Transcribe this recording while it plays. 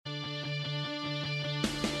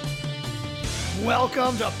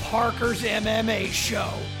Welcome to Parker's MMA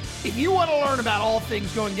Show. If you want to learn about all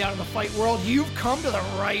things going down in the fight world, you've come to the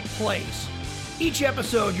right place. Each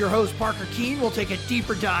episode, your host Parker Keene will take a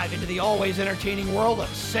deeper dive into the always entertaining world of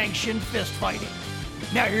sanctioned fist fighting.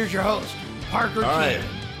 Now here's your host, Parker Keene. All right,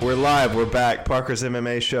 we're live. We're back. Parker's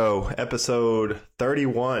MMA Show, episode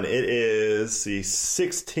 31. It is the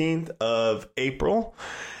 16th of April,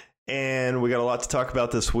 and we got a lot to talk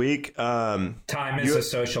about this week. Time is a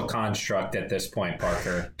social construct at this point,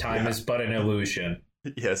 Parker. Time is but an illusion.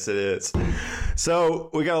 Yes, it is. So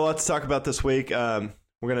we got a lot to talk about this week. We're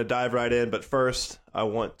going to dive right in, but first, I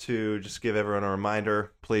want to just give everyone a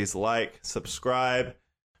reminder. Please like, subscribe,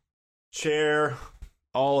 share,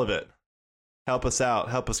 all of it. Help us out.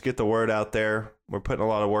 Help us get the word out there. We're putting a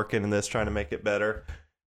lot of work into this, trying to make it better,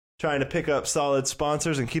 trying to pick up solid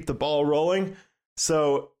sponsors and keep the ball rolling.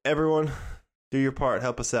 So everyone, do your part.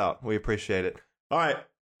 Help us out. We appreciate it. All right,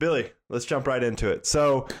 Billy, let's jump right into it.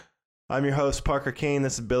 So I'm your host, Parker Keene.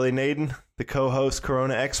 This is Billy Naden, the co-host,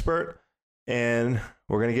 Corona expert, and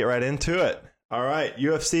we're going to get right into it. All right,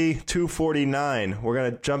 UFC 249. We're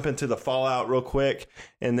going to jump into the fallout real quick,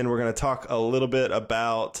 and then we're going to talk a little bit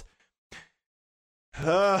about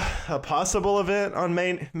a possible event on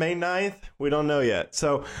May 9th. We don't know yet.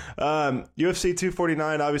 So UFC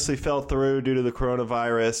 249 obviously fell through due to the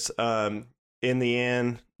coronavirus. In the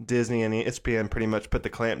end, Disney and ESPN pretty much put the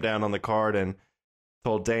clamp down on the card and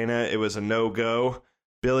told Dana it was a no-go.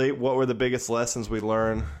 Billy, what were the biggest lessons we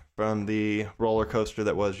learned from the roller coaster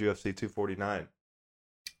that was UFC 249?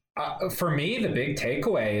 For me, the big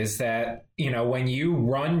takeaway is that, when you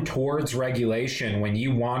run towards regulation, when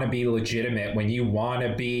you want to be legitimate, when you want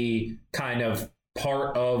to be kind of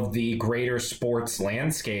part of the greater sports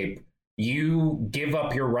landscape, you give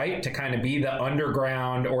up your right to kind of be the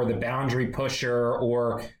underground or the boundary pusher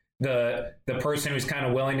or the person who's kind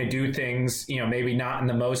of willing to do things, maybe not in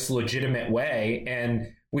the most legitimate way.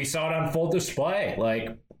 And we saw it on full display.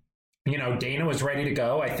 Dana was ready to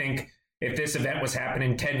go. I think if this event was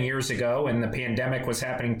happening 10 years ago and the pandemic was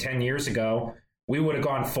happening 10 years ago, we would have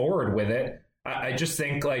gone forward with it. I just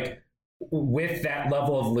think with that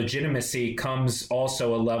level of legitimacy comes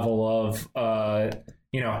also a level of,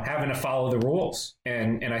 having to follow the rules.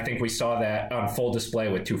 And I think we saw that on full display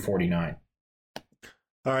with 249.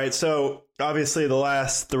 All right. So obviously the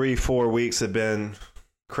last 3-4 weeks have been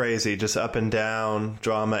crazy, just up and down,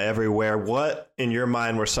 drama everywhere. What, in your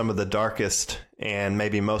mind, were some of the darkest and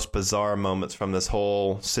maybe most bizarre moments from this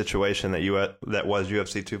whole situation that was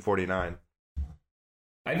UFC 249?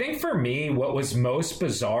 I think for me, what was most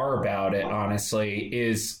bizarre about it, honestly,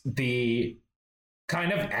 is the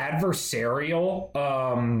kind of adversarial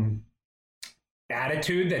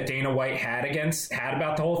attitude that Dana White had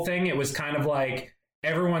about the whole thing. It was kind of like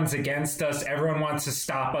everyone's against us. Everyone wants to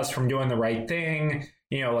stop us from doing the right thing.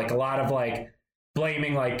 A lot of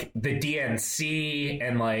blaming the DNC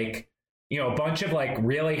and a bunch of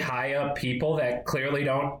really high up people that clearly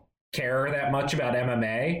don't care that much about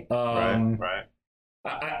MMA. Right.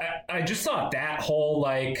 I just thought that whole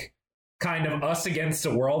kind of us against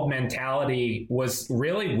the world mentality was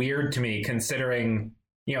really weird to me, considering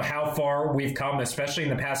how far we've come, especially in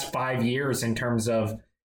the past 5 years, in terms of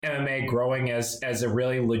MMA growing as a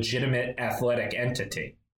really legitimate athletic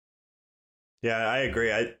entity. Yeah, I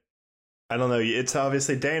agree. I don't know. It's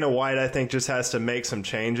obviously Dana White, I think, just has to make some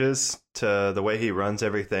changes to the way he runs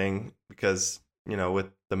everything because,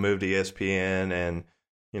 with the move to ESPN and,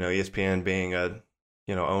 ESPN being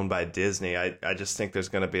owned by Disney, I just think there's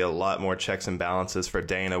going to be a lot more checks and balances for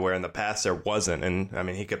Dana, where in the past there wasn't. And I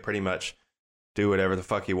mean, he could pretty much do whatever the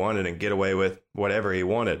fuck he wanted and get away with whatever he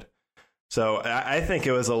wanted. So I think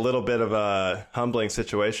it was a little bit of a humbling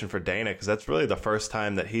situation for Dana, because that's really the first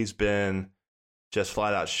time that he's been just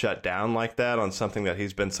flat out shut down like that on something that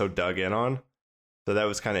he's been so dug in on. So that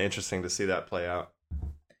was kind of interesting to see that play out.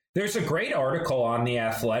 There's a great article on The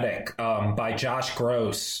Athletic by Josh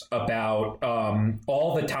Gross about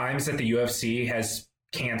all the times that the UFC has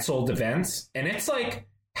canceled events. And it's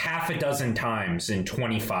half a dozen times in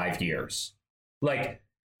 25 years.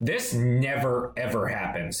 This never, ever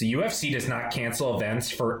happens. The UFC does not cancel events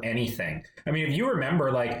for anything. I mean, if you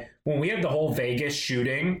remember, when we had the whole Vegas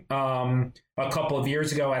shooting a couple of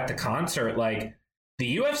years ago at the concert,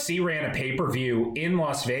 the UFC ran a pay-per-view in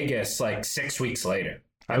Las Vegas 6 weeks later.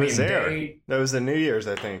 I was there. That was the New Year's,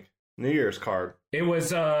 I think. New Year's card. It was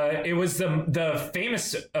the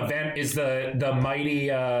famous event is the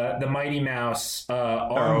Mighty Mouse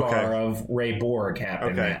armbar of Ray Borg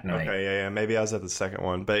happened that night. Okay, yeah. Maybe I was at the second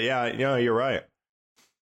one, but yeah, you're right.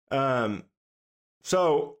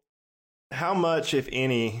 So how much, if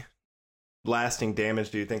any, lasting damage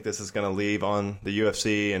do you think this is going to leave on the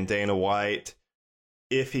UFC and Dana White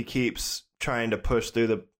if he keeps trying to push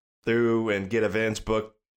through and get events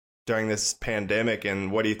booked during this pandemic?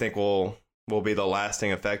 And what do you think will be the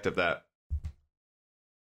lasting effect of that?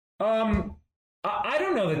 I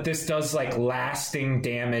don't know that this does like lasting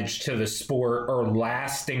damage to the sport or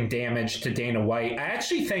lasting damage to Dana White. I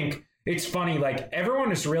actually think it's funny, like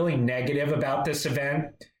everyone is really negative about this event.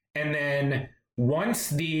 And then once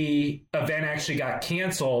the event actually got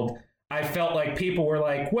canceled, I felt like people were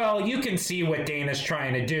like, well, you can see what Dana's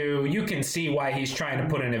trying to do. You can see why he's trying to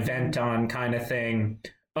put an event on, kind of thing.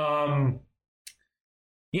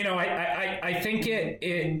 I think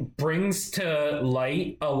it brings to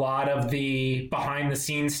light a lot of the behind the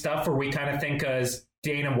scenes stuff where we kind of think as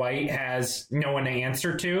Dana White has no one to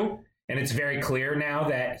answer to. And it's very clear now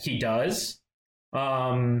that he does.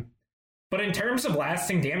 But in terms of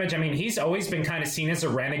lasting damage, I mean, he's always been kind of seen as a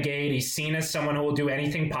renegade. He's seen as someone who will do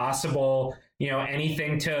anything possible,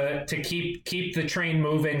 anything to keep the train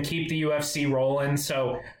moving, keep the UFC rolling.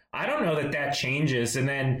 So I don't know that changes. And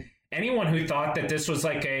then anyone who thought that this was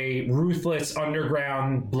like a ruthless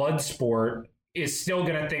underground blood sport is still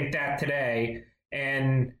going to think that today.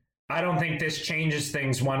 And I don't think this changes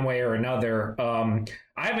things one way or another.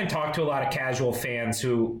 I haven't talked to a lot of casual fans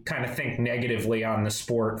who kind of think negatively on the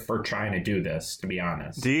sport for trying to do this, to be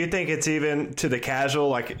honest. Do you think it's even to the casual?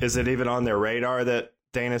 Like, is it even on their radar that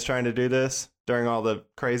Dana's trying to do this during all the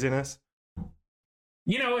craziness?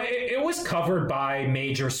 It was covered by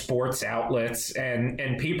major sports outlets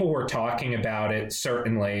and people were talking about it,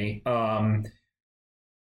 certainly.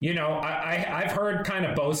 I've heard kind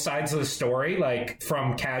of both sides of the story, like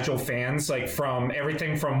from casual fans, like from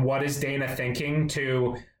everything from what is Dana thinking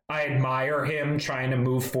to I admire him trying to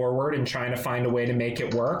move forward and trying to find a way to make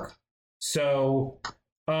it work. So,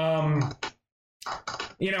 I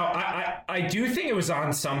do think it was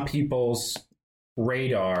on some people's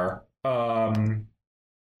radar. I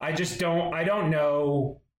don't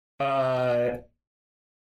know that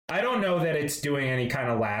it's doing any kind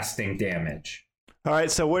of lasting damage. All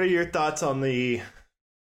right, so what are your thoughts on the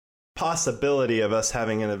possibility of us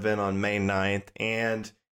having an event on May 9th?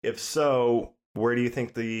 And if so, where do you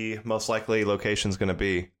think the most likely location is going to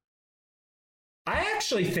be? I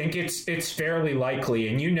actually think it's fairly likely.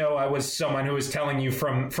 And I was someone who was telling you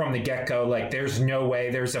from the get-go, like there's no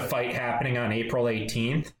way there's a fight happening on April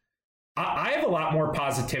 18th. I have a lot more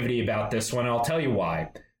positivity about this one. I'll tell you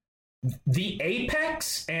why. The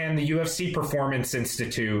Apex and the UFC Performance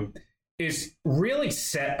Institute is really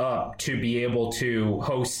set up to be able to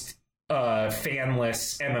host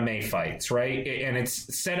fanless MMA fights, right? And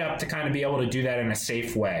it's set up to kind of be able to do that in a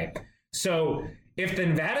safe way. So if the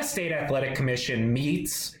Nevada State Athletic Commission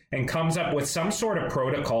meets and comes up with some sort of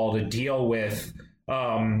protocol to deal with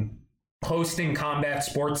hosting combat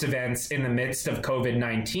sports events in the midst of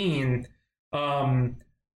COVID-19,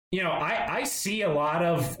 I see a lot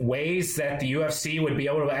of ways that the UFC would be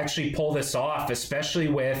able to actually pull this off, especially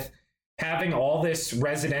with having all this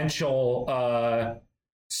residential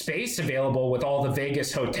space available with all the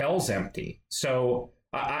Vegas hotels empty. So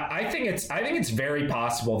I think it's very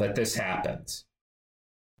possible that this happens.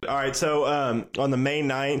 All right. So on the May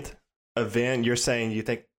 9th event, you're saying you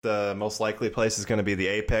think the most likely place is going to be the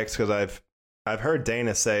Apex? Because I've heard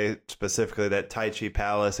Dana say specifically that Tai Chi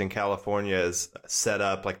Palace in California is set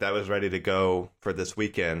up, like that was ready to go for this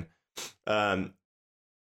weekend.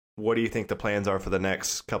 What do you think the plans are for the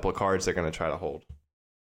next couple of cards they're going to try to hold?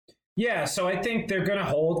 Yeah, so I think they're going to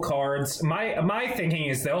hold cards. My thinking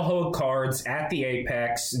is they'll hold cards at the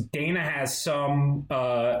Apex. Dana has some,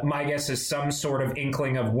 my guess is some sort of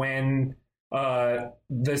inkling of when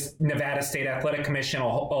the Nevada State Athletic Commission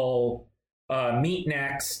will meet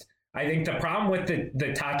next. I think the problem with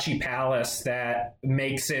the Tachi Palace that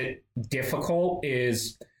makes it difficult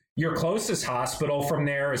is your closest hospital from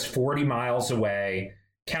there is 40 miles away.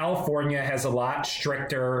 California has a lot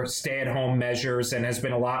stricter stay-at-home measures and has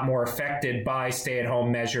been a lot more affected by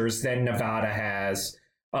stay-at-home measures than Nevada has.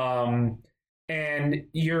 And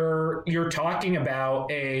you're talking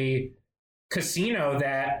about a casino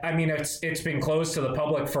that, I mean, it's been closed to the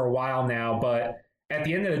public for a while now, but at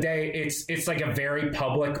the end of the day, it's like a very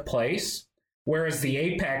public place, whereas the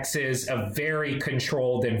Apex is a very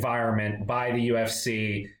controlled environment by the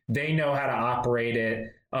UFC. They know how to operate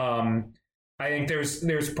it. I think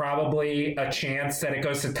there's probably a chance that it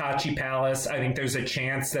goes to Tachi Palace. I think there's a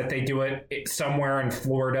chance that they do it somewhere in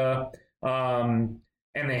Florida, and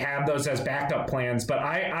they have those as backup plans. But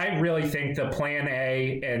I really think the plan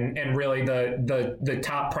A and really the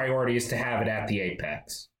top priority is to have it at the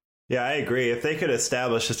Apex. Yeah, I agree. If they could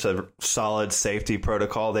establish just a solid safety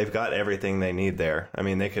protocol, they've got everything they need there. I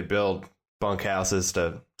mean, they could build bunkhouses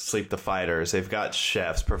to sleep the fighters. They've got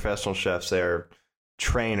chefs, professional chefs there,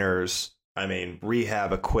 trainers, I mean,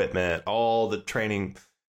 rehab equipment, all the training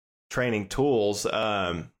tools.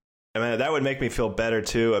 I mean, that would make me feel better,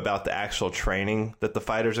 too, about the actual training that the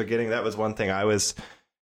fighters are getting. That was one thing I was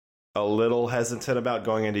a little hesitant about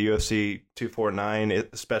going into UFC 249,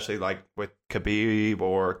 especially like with Khabib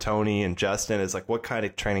or Tony and Justin. Is like, what kind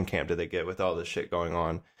of training camp do they get with all this shit going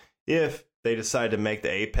on? If they decide to make the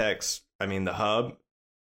Apex, I mean, the hub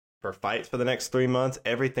for fights for the next 3 months,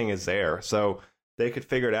 everything is there. So they could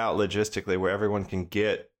figure it out logistically where everyone can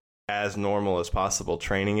get as normal as possible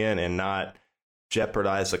training in and not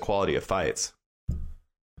jeopardize the quality of fights.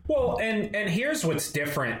 Well, and here's what's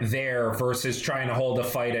different there versus trying to hold a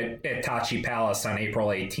fight at Tachi Palace on April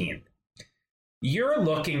 18th. You're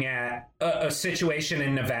looking at a situation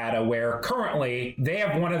in Nevada where currently they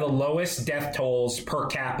have one of the lowest death tolls per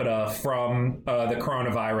capita from the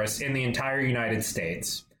coronavirus in the entire United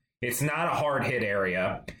States. It's not a hard hit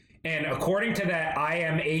area. And according to that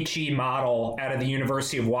IMHE model out of the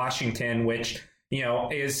University of Washington, which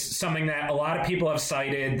is something that a lot of people have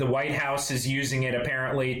cited. The White House is using it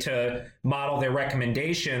apparently to model their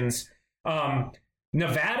recommendations.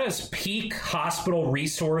 Nevada's peak hospital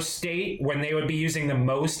resource state, when they would be using the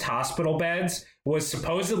most hospital beds, was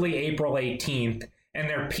supposedly April 18th, and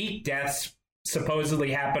their peak deaths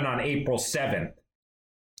supposedly happened on April 7th.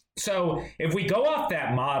 So if we go off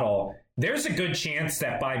that model, there's a good chance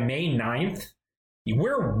that by May 9th,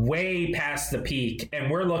 we're way past the peak,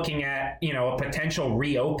 and we're looking at, a potential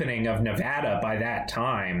reopening of Nevada by that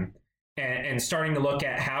time and starting to look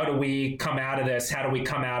at how do we come out of this? How do we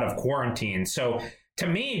come out of quarantine? So to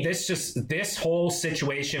me, this whole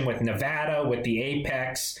situation with Nevada, with the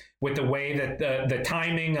Apex, with the way that the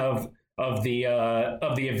timing of the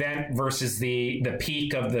event versus the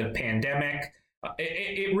peak of the pandemic,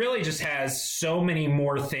 it really just has so many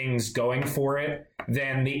more things going for it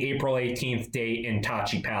than the April 18th date in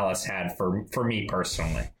Tachi Palace had for me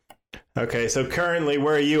personally. Okay, so currently,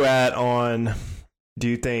 where are you at on, do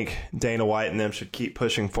you think Dana White and them should keep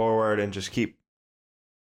pushing forward and just keep,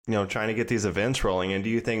 trying to get these events rolling? And do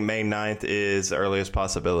you think May 9th is the earliest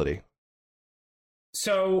possibility?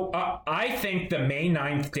 So I think the May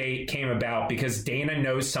 9th date came about because Dana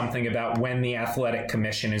knows something about when the Athletic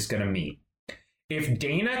Commission is going to meet. If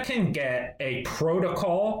Dana can get a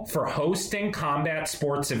protocol for hosting combat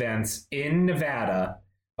sports events in Nevada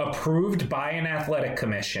approved by an athletic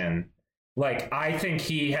commission, I think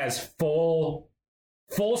he has full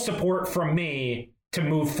support from me to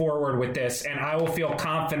move forward with this, and I will feel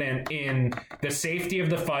confident in the safety of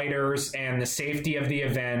the fighters and the safety of the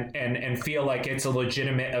event and feel like it's a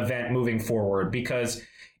legitimate event moving forward. Because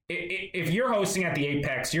if you're hosting at the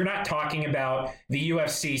Apex, you're not talking about the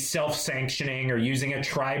UFC self-sanctioning or using a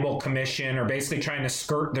tribal commission or basically trying to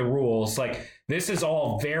skirt the rules. This is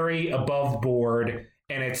all very above board,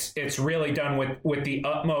 and it's really done with the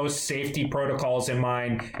utmost safety protocols in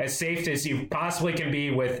mind, as safe as you possibly can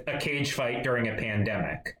be with a cage fight during a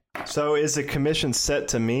pandemic. So is the commission set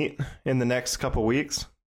to meet in the next couple weeks?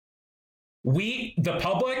 The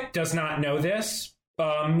public does not know this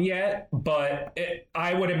yet, but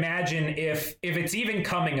I would imagine if it's even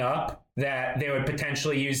coming up that they would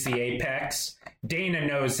potentially use the Apex, Dana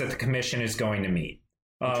knows that the commission is going to meet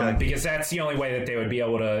because that's the only way that they would be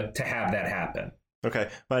able to have that happen. Okay.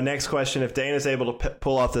 My next question, if Dana's able to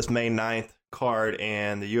pull off this May 9th card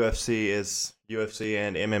and the UFC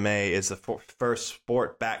and MMA is the first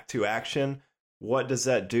sport back to action, what does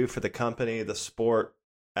that do for the company, the sport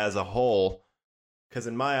as a whole? Because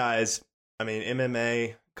in my eyes, I mean,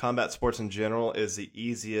 MMA, combat sports in general, is the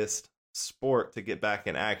easiest sport to get back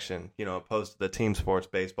in action, opposed to the team sports,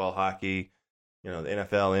 baseball, hockey, the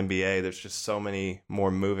NFL, NBA. There's just so many more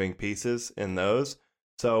moving pieces in those.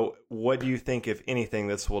 So what do you think, if anything,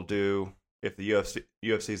 this will do if the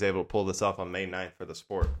UFC is able to pull this off on May 9th for the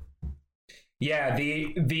sport? Yeah,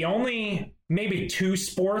 the only maybe two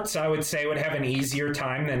sports I would say would have an easier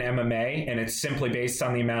time than MMA, and it's simply based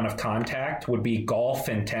on the amount of contact, would be golf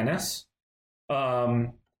and tennis.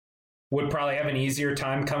 Would probably have an easier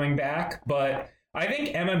time coming back. But I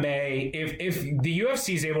think MMA, if the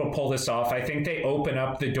UFC is able to pull this off, I think they open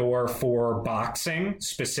up the door for boxing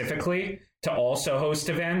specifically to also host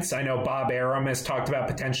events. I know Bob Arum has talked about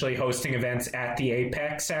potentially hosting events at the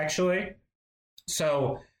Apex, actually.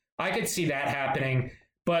 So I could see that happening.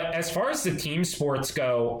 But as far as the team sports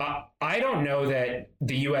go, I don't know that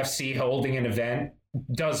the UFC holding an event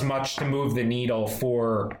does much to move the needle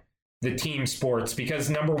for the team sports, because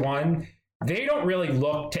number one, they don't really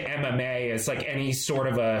look to MMA as like any sort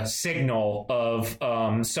of a signal of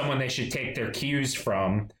someone they should take their cues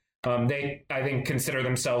from. They, I think, consider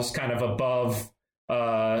themselves kind of above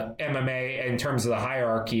MMA in terms of the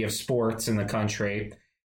hierarchy of sports in the country.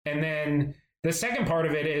 And then the second part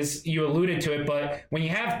of it is, you alluded to it, but when you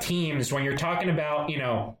have teams, when you're talking about,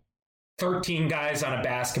 13 guys on a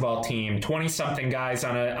basketball team, 20-something guys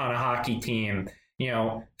on a hockey team,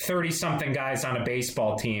 30-something guys on a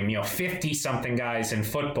baseball team, 50-something guys in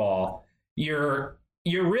football, you're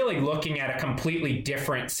really looking at a completely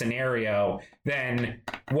different scenario than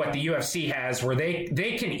what the UFC has, where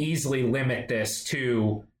they can easily limit this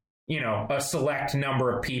to, a select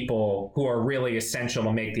number of people who are really essential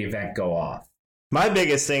to make the event go off. My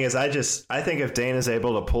biggest thing is I think if Dana's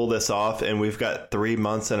able to pull this off and we've got 3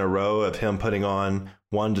 months in a row of him putting on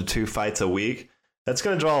 1 to 2 fights a week, that's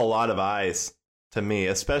going to draw a lot of eyes to me,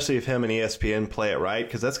 especially if him and ESPN play it right,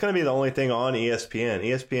 because that's going to be the only thing on ESPN.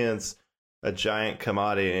 ESPN's a giant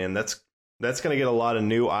commodity, and that's going to get a lot of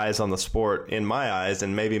new eyes on the sport, in my eyes,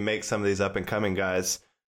 and maybe make some of these up-and-coming guys,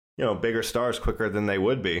 bigger stars quicker than they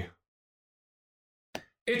would be.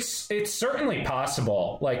 It's certainly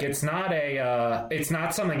possible. Like, it's not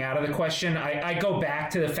something out of the question. I go back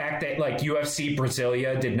to the fact that, like, UFC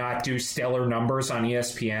Brasilia did not do stellar numbers on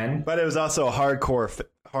ESPN. But it was also a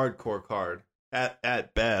hardcore card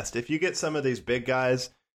at best. If you get some of these big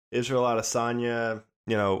guys, Israel Adesanya,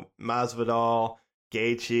 Masvidal,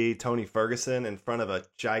 Gaethje, Tony Ferguson in front of a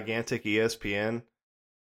gigantic ESPN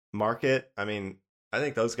market, I mean, I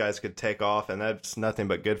think those guys could take off, and that's nothing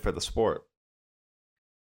but good for the sport.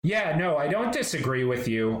 Yeah, no, I don't disagree with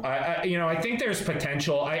you. I think there's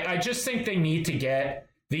potential. I just think they need to get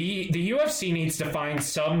the UFC needs to find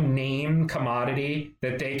some name commodity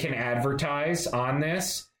that they can advertise on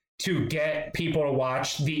this to get people to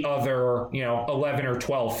watch the other, 11 or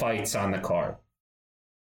 12 fights on the card.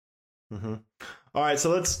 Mm-hmm. All right, so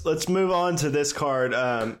let's move on to this card.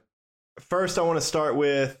 First, I want to start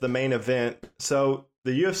with the main event. So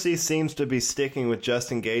the UFC seems to be sticking with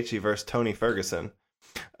Justin Gaethje versus Tony Ferguson.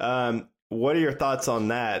 What are your thoughts on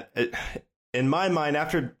that? In my mind,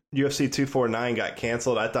 after UFC 249 got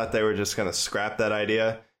canceled, I thought they were just going to scrap that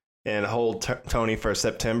idea and hold Tony for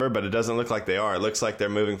September, but it doesn't look like they are. It looks like they're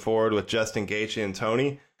moving forward with Justin Gaethje and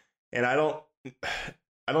Tony. And I don't,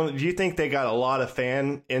 do you think they got a lot of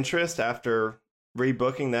fan interest after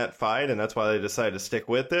rebooking that fight, and that's why they decided to stick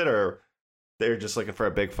with it, or they're just looking for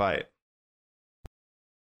a big fight?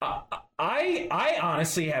 I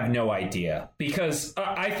honestly have no idea, because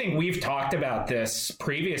I think we've talked about this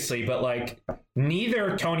previously, but like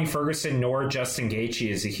neither Tony Ferguson nor Justin Gaethje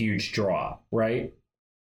is a huge draw, right?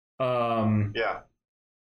 Yeah.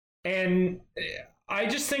 And I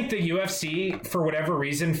just think the UFC, for whatever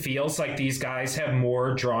reason, feels like these guys have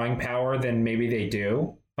more drawing power than maybe they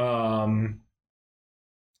do.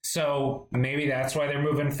 So maybe that's why they're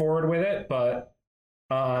moving forward with it, but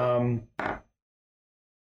I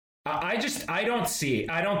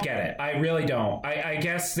don't get it. I really don't. I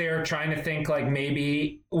guess they're trying to think like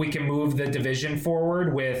maybe we can move the division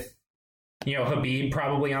forward with, Khabib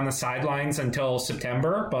probably on the sidelines until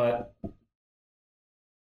September, but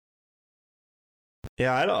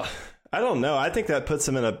yeah, I don't know. I think that puts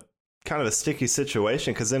him in a kind of a sticky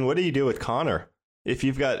situation, because then what do you do with Conor? If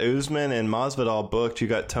you've got Usman and Masvidal booked, you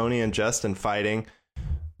got Tony and Justin fighting.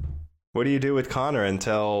 What do you do with Conor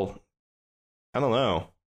until, I don't know.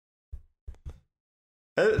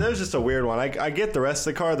 That was just a weird one. I get the rest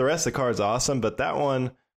of the card. The rest of the card is awesome, but that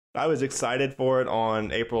one, I was excited for it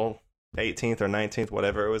on April 18th or 19th,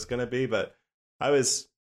 whatever it was going to be, but I was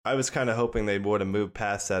kind of hoping they would have moved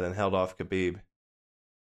past that and held off Khabib.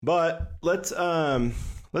 But let's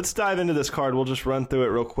dive into this card. We'll just run through it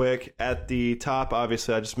real quick. At the top,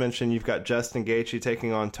 obviously, I just mentioned you've got Justin Gaethje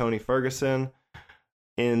taking on Tony Ferguson.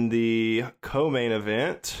 In the co-main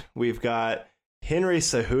event, we've got Henry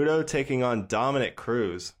Cejudo taking on Dominick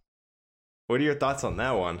Cruz. What are your thoughts on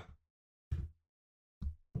that one?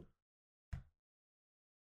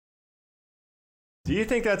 Do you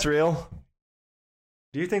think that's real?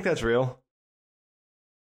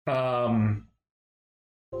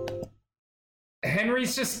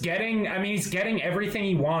 Henry's just he's getting everything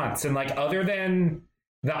he wants. And like, other than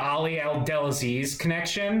the Ali Abdelaziz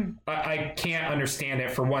connection, I can't understand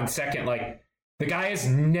it for 1 second. Like, the guy has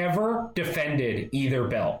never defended either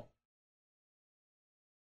belt.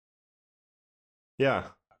 Yeah.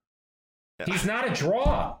 He's not a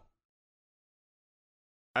draw.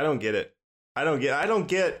 I don't get it. I don't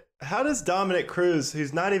get how does Dominick Cruz,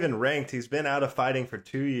 who's not even ranked, he's been out of fighting for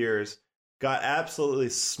 2 years, got absolutely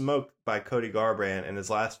smoked by Cody Garbrandt in his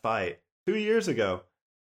last fight 2 years ago.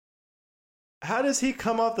 how does he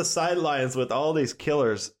come off the sidelines with all these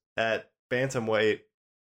killers at bantamweight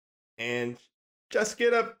and just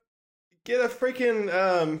get a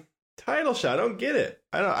freaking title shot? I don't get it.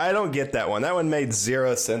 I don't get that one. That one made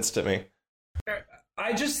zero sense to me.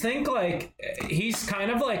 I just think like he's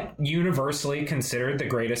kind of like universally considered the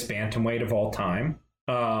greatest bantamweight of all time,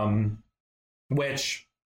 which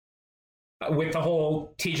with the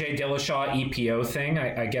whole TJ Dillashaw EPO thing,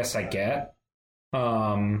 I guess I get.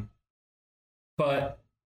 But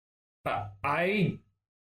I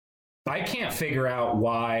can't figure out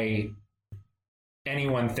why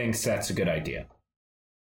anyone thinks that's a good idea.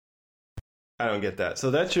 I don't get that. So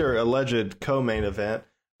that's your alleged co-main event.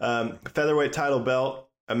 Featherweight title belt,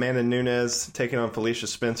 Amanda Nunes taking on Felicia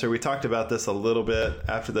Spencer. We talked about this a little bit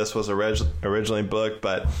after this was originally booked,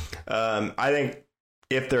 but I think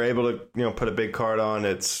if they're able to put a big card on,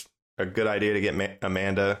 it's a good idea to get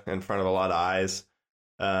Amanda in front of a lot of eyes.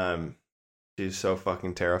 She's so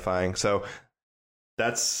fucking terrifying. So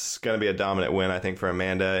that's going to be a dominant win, I think, for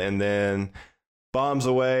Amanda. And then bombs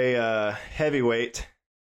away heavyweight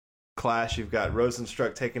clash. You've got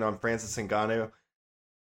Rosenstruck taking on Francis Ngannou.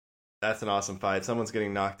 That's an awesome fight. Someone's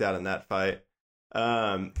getting knocked out in that fight.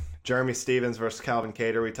 Jeremy Stevens versus Calvin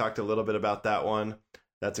Kattar. We talked a little bit about that one.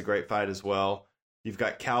 That's a great fight as well. You've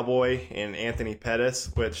got Cowboy and Anthony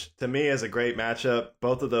Pettis, which to me is a great matchup.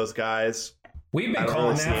 Both of those guys. We've been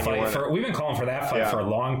calling for that fight for a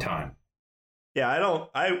long time. Yeah,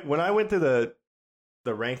 when I went through the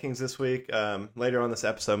rankings this week, later on this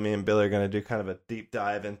episode, me and Billy are going to do kind of a deep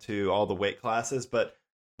dive into all the weight classes, but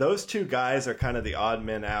those two guys are kind of the odd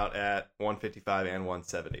men out at 155 and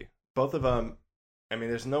 170. Both of them, I mean,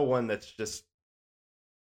 there's no one that's just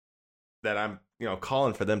that I'm,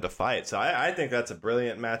 calling for them to fight. So I think that's a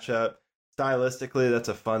brilliant matchup. Stylistically, that's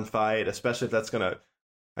a fun fight, especially if that's going to,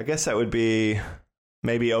 I guess that would be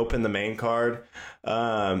maybe open the main card.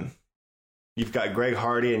 You've got Greg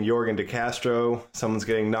Hardy and Jorgen De Castro. Someone's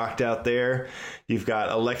getting knocked out there. You've got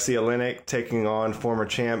Alexei Oleinik taking on former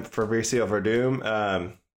champ Fabricio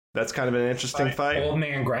Verdum. That's kind of an interesting fight. Old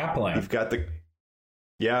man grappling. You've got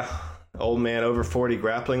old man over 40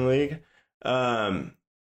 grappling league.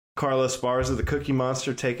 Carlos Esparza, the Cookie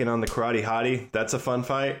Monster, taking on the Karate Hottie. That's a fun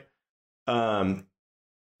fight.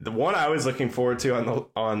 The one I was looking forward to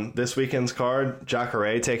on this weekend's card,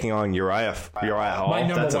 Jacare taking on Uriah Hall. My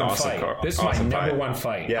number That's one an awesome fight. card. This is awesome my number fight. one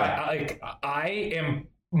fight. Yeah. I am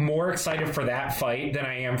more excited for that fight than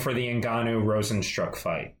I am for the Ngannou Rosenstruck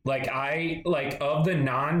fight. Of the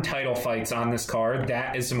non-title fights on this card,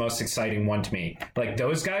 that is the most exciting one to me. Like,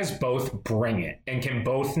 those guys both bring it and can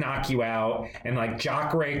both knock you out, and like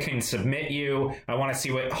Jacare can submit you. I want to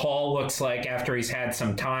see what Hall looks like after he's had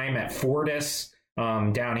some time at Fortis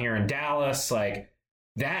down here in Dallas. Like,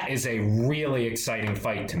 that is a really exciting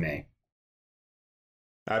fight to me.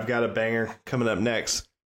 I've got a banger coming up next.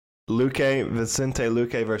 Vicente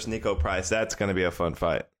Luque versus Nico Price. That's going to be a fun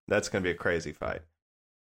fight. That's going to be a crazy fight.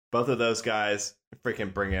 Both of those guys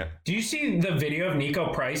freaking bring it. Do you see the video of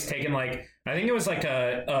Nico Price taking I think it was like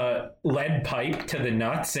a lead pipe to the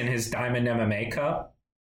nuts in his Diamond MMA cup?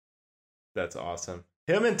 That's awesome.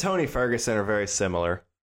 Him and Tony Ferguson are very similar.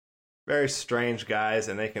 Very strange guys,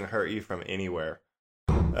 and they can hurt you from anywhere.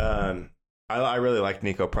 I really like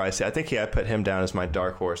Nico Price. I think I put him down as my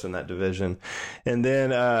dark horse in that division. And then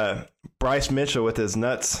Bryce Mitchell with his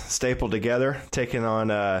nuts stapled together, taking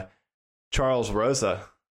on Charles Rosa.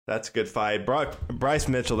 That's a good fight. Bryce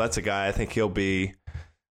Mitchell, that's a guy, I think he'll be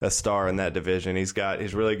a star in that division. He's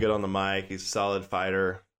really good on the mic. He's a solid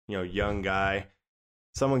fighter, young guy.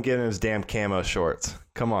 Someone get him his damn camo shorts.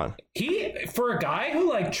 Come on. For a guy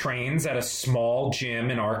who trains at a small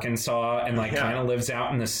gym in Arkansas and kind of lives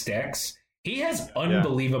out in the sticks, he has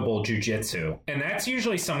unbelievable jiu-jitsu, and that's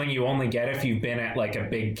usually something you only get if you've been at a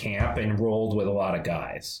big camp and rolled with a lot of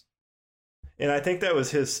guys. And I think that was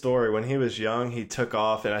his story. When he was young, he took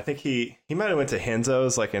off, and I think he might have went to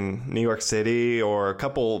Henzo's in New York City or a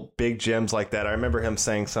couple big gyms like that. I remember him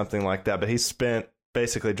saying something like that, but he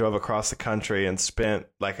basically drove across the country and spent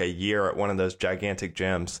a year at one of those gigantic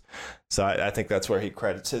gyms. So I think that's where he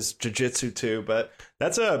credits his jiu-jitsu too. But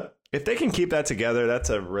if they can keep that together, that's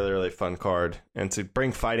a really, really fun card. And to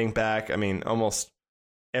bring fighting back, I mean, almost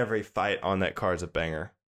every fight on that card is a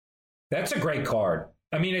banger. That's a great card.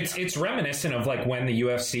 I mean, it's reminiscent of when the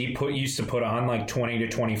UFC used to put on 20 to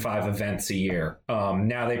 25 events a year.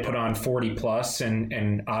 Now they put on 40 plus,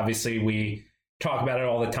 and obviously we talk about it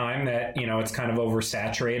all the time that, it's kind of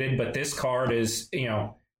oversaturated, but this card is,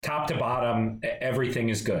 top to bottom, everything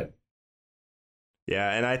is good.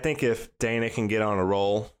 Yeah, and I think if Dana can get on a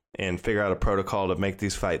roll and figure out a protocol to make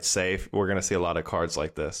these fights safe, we're going to see a lot of cards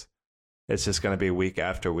like this. it's just going to be week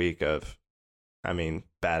after week of,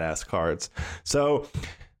 badass cards. So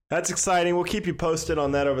that's exciting. We'll keep you posted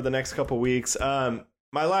on that over the next couple weeks.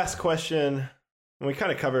 My last question, and we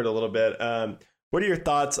kind of covered a little bit. What are your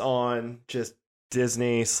thoughts on just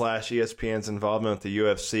Disney/ESPN's involvement with the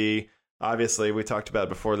UFC? Obviously, we talked about it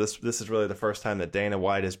before. This is really the first time that Dana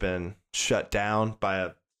White has been shut down by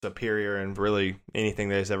a superior and really anything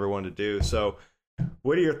that he's ever wanted to do. So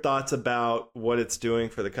what are your thoughts about what it's doing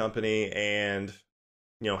for the company and,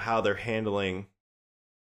 how they're handling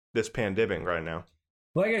this pandemic right now?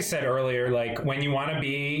 Like I said earlier, like when you want to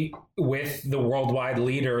be with the worldwide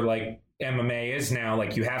leader, like MMA is now,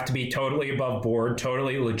 like you have to be totally above board,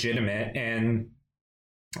 totally legitimate. And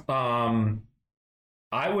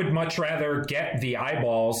I would much rather get the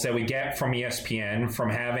eyeballs that we get from ESPN, from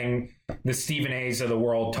having the Stephen A's of the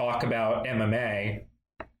world talk about MMA,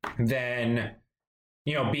 than,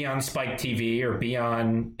 be on Spike TV or be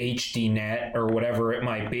on HDNet or whatever it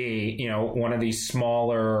might be, one of these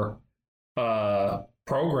smaller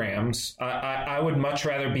programs. I would much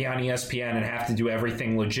rather be on ESPN and have to do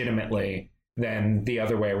everything legitimately than the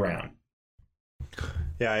other way around.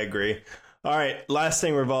 Yeah, I agree. All right, last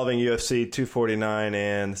thing revolving UFC 249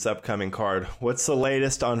 and this upcoming card. What's the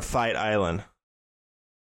latest on Fight Island?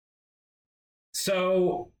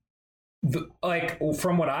 So,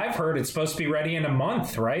 from what I've heard, it's supposed to be ready in a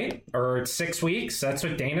month, right? Or it's 6 weeks. That's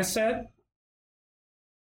what Dana said.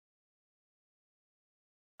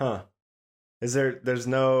 Huh. There's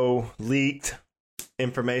no leaked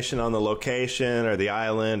information on the location or the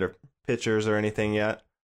island or pictures or anything yet?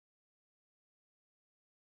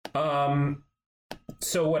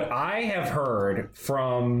 So what I have heard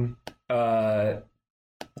from,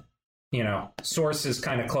 sources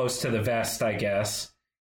kind of close to the vest, I guess,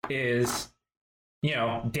 is,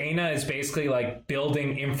 Dana is basically like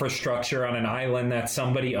building infrastructure on an island that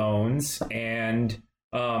somebody owns and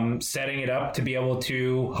setting it up to be able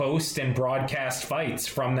to host and broadcast fights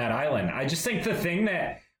from that island. I just think the thing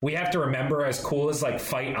that we have to remember, as cool as like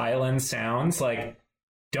Fight Island sounds, like,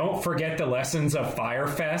 don't forget the lessons of Fyre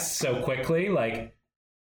Fest so quickly. Like,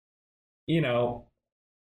 you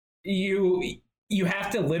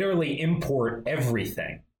have to literally import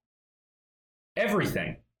everything.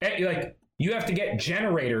 Everything. Like, you have to get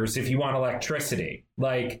generators if you want electricity.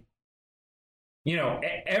 Like,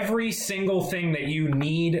 every single thing that you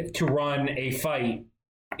need to run a fight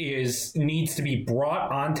needs to be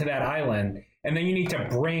brought onto that island. And then you need to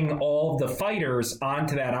bring all the fighters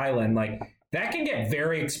onto that island. Like, that can get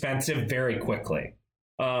very expensive very quickly.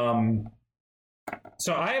 So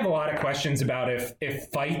I have a lot of questions about if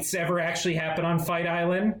fights ever actually happen on Fight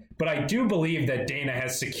Island, but I do believe that Dana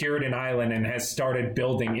has secured an island and has started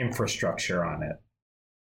building infrastructure on it.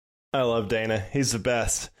 I love Dana. He's the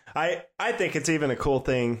best. I think it's even a cool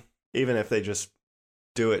thing, even if they just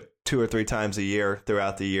do it 2 or 3 times a year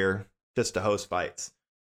throughout the year, just to host fights.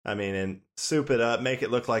 And soup it up, make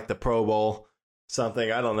it look like the Pro Bowl,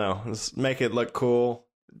 something. I don't know. Just make it look cool.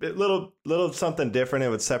 Little something different. It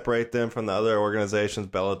would separate them from the other organizations,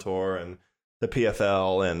 Bellator and the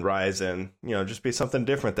PFL and Ryzen. Just be something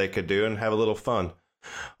different they could do and have a little fun.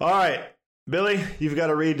 All right, Billy, you've got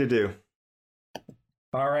a read to do.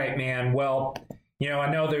 All right, man. Well,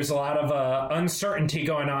 I know there's a lot of uncertainty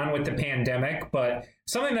going on with the pandemic, but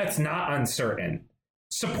something that's not uncertain.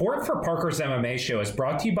 Support for Parker's MMA show is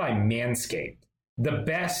brought to you by Manscaped, the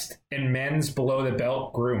best in men's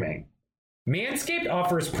below-the-belt grooming. Manscaped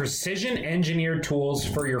offers precision-engineered tools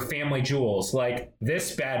for your family jewels, like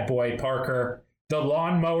this bad boy, Parker, the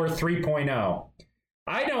Lawnmower 3.0.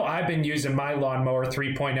 I know I've been using my Lawnmower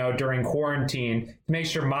 3.0 during quarantine to make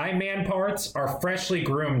sure my man parts are freshly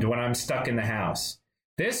groomed when I'm stuck in the house.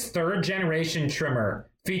 This third-generation trimmer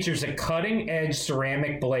features a cutting-edge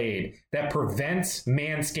ceramic blade that prevents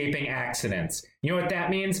manscaping accidents. You know what that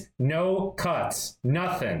means? No cuts,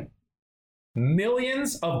 nothing.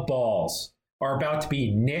 Millions of balls are about to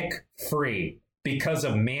be nick-free because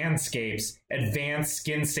of Manscaped's advanced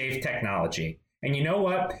skin-safe technology. And you know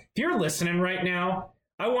what? If you're listening right now,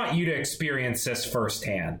 I want you to experience this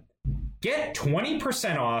firsthand. Get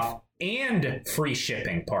 20% off and free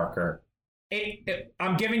shipping, Parker.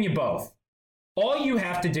 I'm giving you both. All you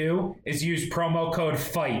have to do is use promo code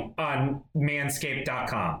FIGHT on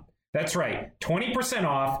manscaped.com. That's right, 20%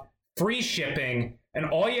 off, free shipping, and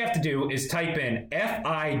all you have to do is type in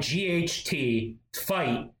FIGHT,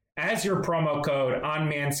 FIGHT, as your promo code on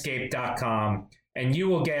manscaped.com, and you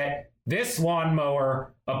will get this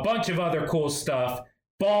lawnmower, a bunch of other cool stuff,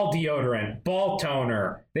 ball deodorant, ball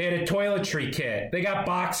toner. They had a toiletry kit. They got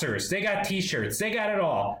boxers. They got t-shirts. They got it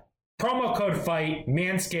all. Promo code FIGHT,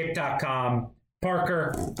 manscaped.com.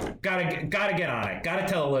 Parker, gotta get on it. Gotta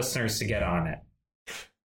tell the listeners to get on it.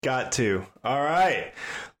 Got to. All right.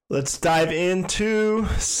 Let's dive into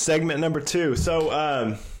segment number 2.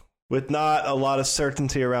 So, with not a lot of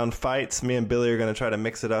certainty around fights, me and Billy are going to try to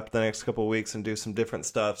mix it up the next couple of weeks and do some different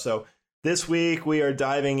stuff. So, this week we are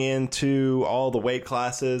diving into all the weight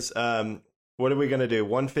classes. What are we going to do?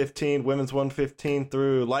 115, women's 115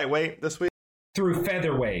 through lightweight this week? Through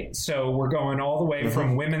featherweight. So we're going all the way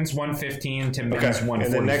from women's 115 to men's 145.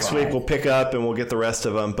 And then next week we'll pick up and we'll get the rest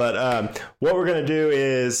of them. But what we're going to do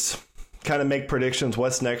is kind of make predictions.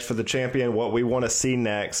 What's next for the champion? What we want to see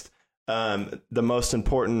next. The most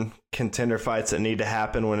important contender fights that need to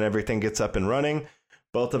happen when everything gets up and running.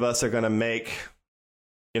 Both of us are going to make,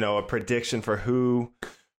 a prediction for who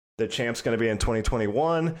the champ's going to be in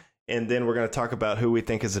 2021. And then we're going to talk about who we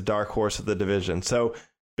think is a dark horse of the division. So,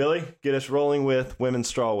 Billy, get us rolling with women's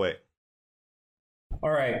strawweight.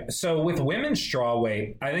 All right. So with women's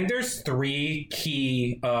strawweight, I think there's 3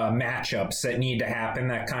 key matchups that need to happen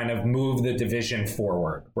that kind of move the division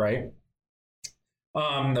forward, right?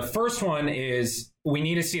 The first one is we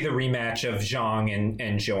need to see the rematch of Zhang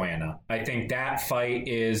and Joanna. I think that fight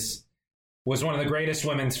was one of the greatest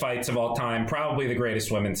women's fights of all time, probably the greatest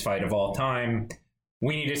women's fight of all time.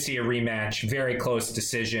 We need to see a rematch, very close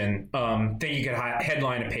decision. Think you could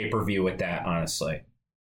headline a pay-per-view with that, honestly.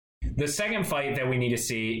 The second fight that we need to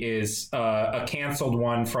see is a canceled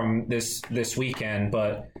one from this weekend,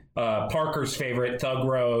 but Parker's favorite, Thug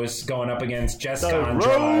Rose, going up against Jessica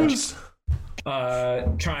Andrade,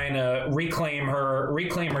 trying to reclaim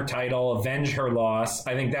her title, avenge her loss.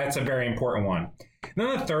 I think that's a very important one. And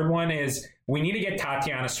then the third one is we need to get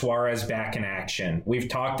Tatiana Suarez back in action. We've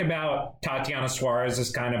talked about Tatiana Suarez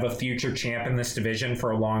as kind of a future champ in this division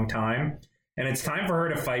for a long time, and it's time for her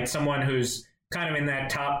to fight someone who's kind of in that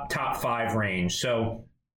top 5 range. So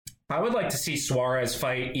I would like to see Suarez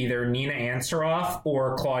fight either Nina Ansaroff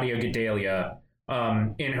or Claudia Gadelha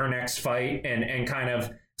in her next fight and kind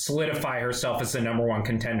of solidify herself as the number 1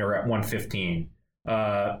 contender at 115.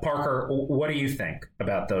 Parker, what do you think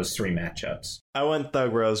about those 3 matchups? I want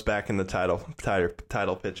Thug Rose back in the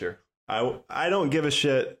title picture. I don't give a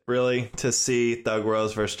shit really to see Thug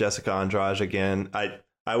Rose versus Jessica Andrade again.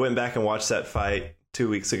 I went back and watched that fight 2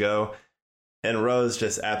 weeks ago, and Rose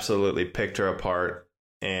just absolutely picked her apart.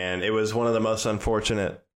 And it was one of the most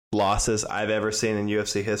unfortunate losses I've ever seen in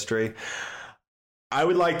UFC history. I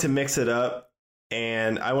would like to mix it up.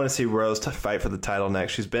 And I want to see Rose to fight for the title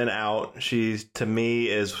next. She's been out. She's, to me,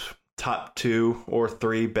 is top 2 or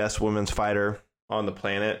 3 best women's fighter on the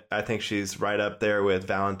planet. I think she's right up there with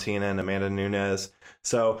Valentina and Amanda Nunes.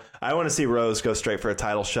 So I want to see Rose go straight for a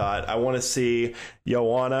title shot. I want to see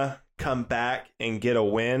Joanna come back and get a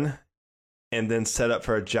win and then set up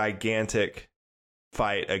for a gigantic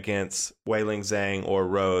fight against Weili Zhang or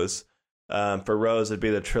Rose. For Rose, it'd be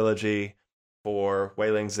the trilogy. For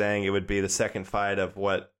Weili Zhang, it would be the second fight of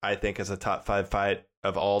what I think is a top 5 fight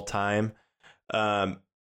of all time. I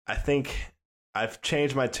think I've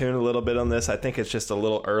changed my tune a little bit on this. I think it's just a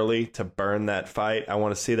little early to burn that fight. I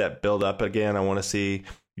want to see that build up again. I want to see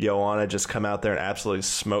Joanna just come out there and absolutely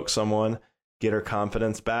smoke someone, get her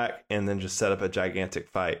confidence back, and then just set up a gigantic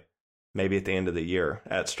fight, maybe at the end of the year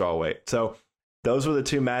at strawweight. So those were the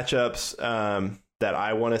 2 matchups that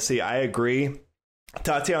I want to see. I agree.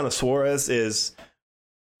 Tatiana Suarez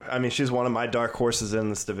she's one of my dark horses in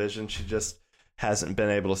this division. She just hasn't been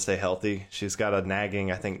able to stay healthy. She's got a nagging,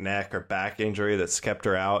 I think, neck or back injury that's kept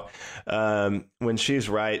her out. When she's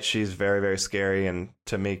right, she's very, very scary and,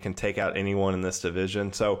 to me, can take out anyone in this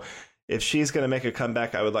division. So if she's going to make a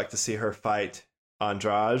comeback, I would like to see her fight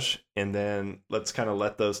Andrade, and then let's kind of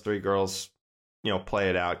let those 3 girls, play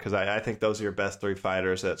it out, because I think those are your best 3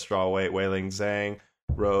 fighters at strawweight: Weili Zhang,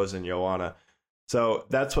 Rose, and Joanna. So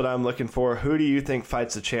that's what I'm looking for. Who do you think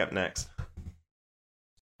fights the champ next?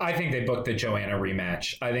 I think they booked the Joanna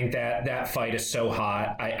rematch. I think that fight is so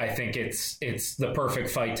hot. I think it's the perfect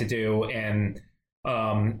fight to do. And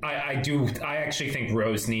I actually think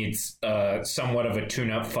Rose needs somewhat of a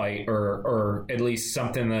tune-up fight or at least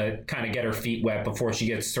something to kind of get her feet wet before she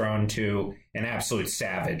gets thrown to an absolute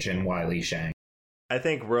savage in Weili Zhang. I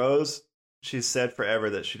think Rose, she's said forever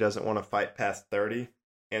that she doesn't want to fight past 30.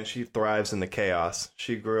 And she thrives in the chaos.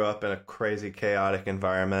 She grew up in a crazy, chaotic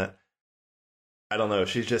environment. I don't know.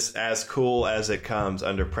 She's just as cool as it comes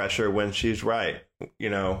under pressure when she's right.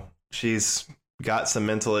 She's got some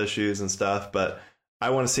mental issues and stuff, but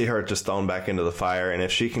I want to see her just thrown back into the fire. And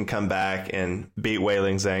if she can come back and beat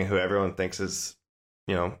Weili Zhang, who everyone thinks is,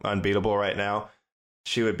 unbeatable right now,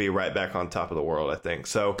 she would be right back on top of the world, I think.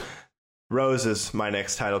 So Rose is my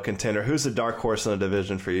next title contender. Who's the dark horse in the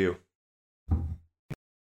division for you?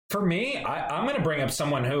 For me, I'm going to bring up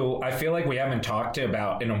someone who I feel like we haven't talked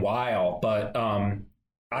about in a while, but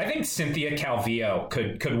I think Cynthia Calvillo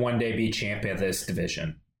could one day be champion of this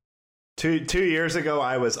division. 2 years ago,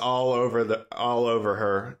 I was all over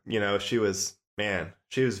her. You know, she was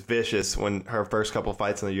vicious when her first couple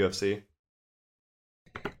fights in the UFC.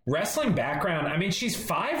 Wrestling background, I mean, she's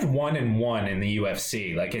 5-1-1 in the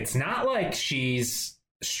UFC. Like, it's not like she's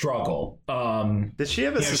struggled. Did she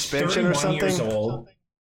have a suspension or something? Years old.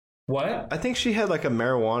 What? I think she had like a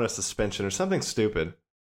marijuana suspension or something stupid.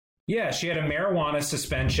 Yeah, she had a marijuana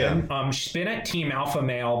suspension. Yeah. She's been at Team Alpha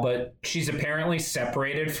Male, but she's apparently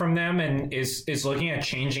separated from them and is looking at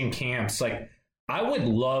changing camps. Like, I would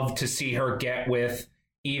love to see her get with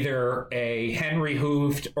either a Henry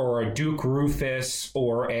Hooft or a Duke Rufus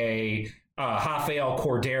or a Rafael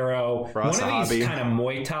Cordero. Firas One of these Zahabi. kind of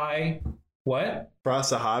Muay Thai. What?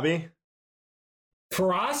 Firas Zahabi?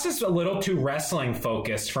 Firas is a little too wrestling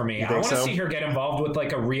focused for me. I think want to so? see her get involved with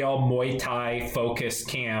like a real Muay Thai focused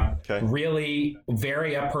camp. Okay. Really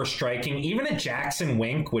vary up her striking. Even a Jackson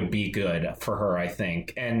Wink would be good for her, I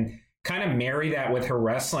think. And kind of marry that with her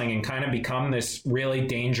wrestling and kind of become this really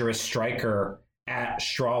dangerous striker at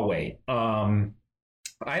strawweight.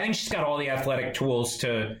 I think she's got all the athletic tools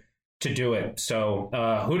to do it. So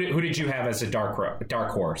who did you have as a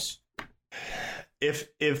dark horse?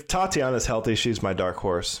 If Tatiana's healthy, she's my dark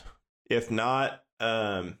horse. If not,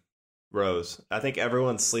 Rose. I think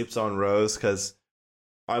everyone sleeps on Rose because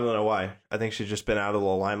I don't know why. I think she's just been out of the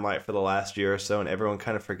limelight for the last year or so, and everyone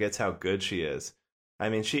kind of forgets how good she is. I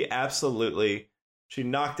mean, she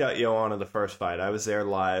knocked out Joanna the first fight. I was there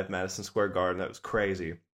live, Madison Square Garden. That was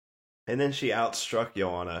crazy. And then she outstruck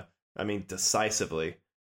Joanna, I mean, decisively.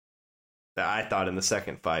 I thought in the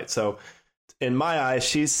second fight. So in my eyes,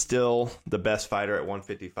 she's still the best fighter at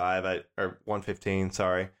 155 or 115.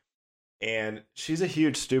 Sorry, and she's a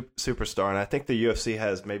huge superstar. And I think the UFC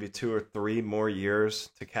has maybe 2 or 3 more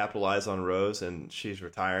years to capitalize on Rose, and she's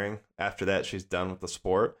retiring. After that, she's done with the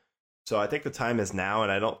sport. So I think the time is now,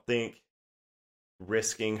 and I don't think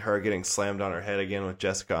risking her getting slammed on her head again with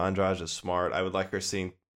Jessica Andrade is smart. I would like her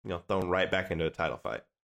thrown right back into a title fight.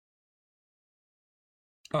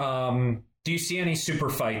 Do you see any super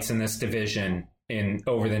fights in this division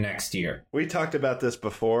over the next year? We talked about this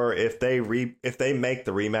before. If they make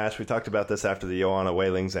the rematch, we talked about this after the Joanna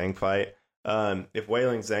Weili Zhang fight. If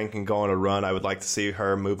Weili Zhang can go on a run, I would like to see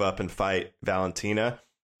her move up and fight Valentina.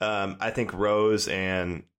 I think Rose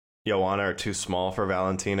and Joanna are too small for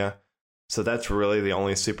Valentina. So that's really the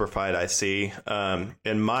only super fight I see.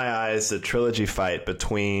 In my eyes, the trilogy fight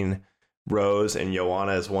between Rose and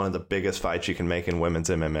Joanna is one of the biggest fights you can make in women's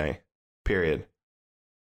MMA. Period.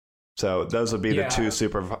 So those would be the 2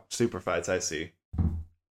 super fights I see.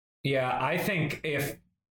 Yeah, I think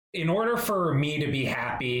in order for me to be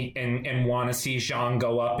happy and want to see Zhang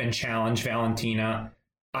go up and challenge Valentina,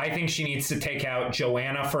 I think she needs to take out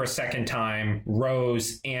Joanna for a second time,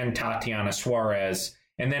 Rose, and Tatiana Suarez.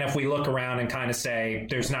 And then if we look around and kind of say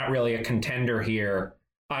there's not really a contender here,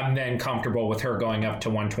 I'm then comfortable with her going up to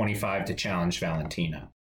 125 to challenge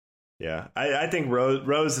Valentina. Yeah, I think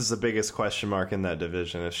Rose is the biggest question mark in that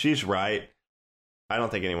division. If she's right, I don't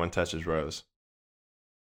think anyone touches Rose.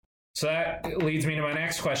 So that leads me to my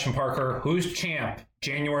next question, Parker. Who's champ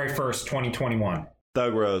January 1st, 2021?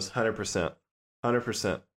 Thug Rose, 100%.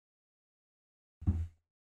 100%.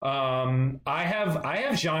 I have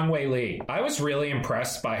Zhang Weili. I was really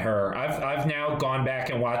impressed by her. I've now gone back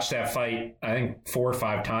and watched that fight, I think 4 or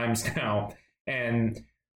 5 times now. And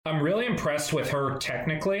I'm really impressed with her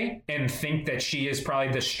technically and think that she is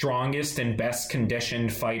probably the strongest and best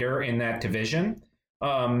conditioned fighter in that division.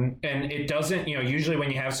 And it doesn't, usually when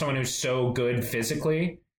you have someone who's so good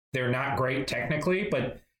physically, they're not great technically,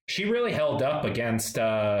 but she really held up against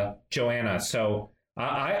Joanna. So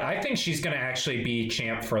I think she's going to actually be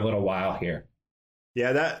champ for a little while here.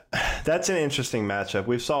 Yeah, that's an interesting matchup.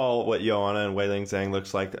 We saw what Joanna and Weili Zhang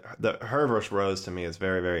looks like. Her versus Rose to me is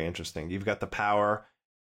very, very interesting. You've got the power,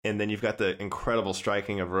 and then you've got the incredible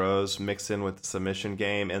striking of Rose mixed in with the submission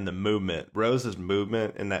game and the movement. Rose's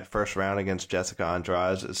movement in that first round against Jessica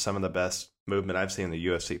Andrade is some of the best movement I've seen in the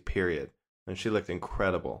UFC, period. And she looked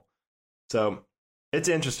incredible. So it's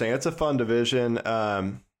interesting. It's a fun division.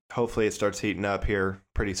 Hopefully it starts heating up here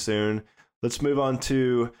pretty soon. Let's move on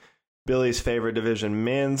to Billy's favorite division,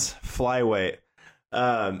 men's flyweight.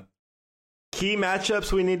 Key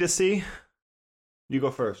matchups we need to see. You go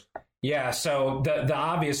first. Yeah, so the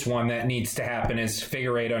obvious one that needs to happen is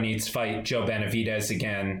Figueiredo needs to fight Joe Benavidez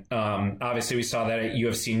again. Obviously, we saw that at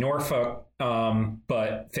UFC Norfolk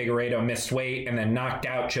but Figueiredo missed weight and then knocked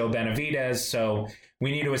out Joe Benavidez. So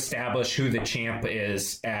we need to establish who the champ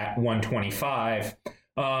is at 125.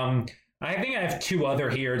 I think I have two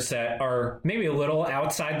other heres that are maybe a little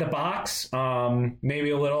outside the box,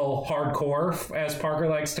 maybe a little hardcore, as Parker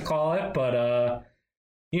likes to call it. But,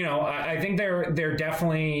 I think they're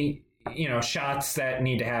definitely, shots that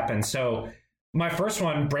need to happen. So my first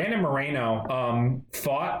one, Brandon Moreno,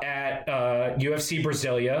 fought at UFC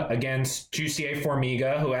Brasilia against Jussier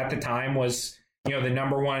Formiga, who at the time was, the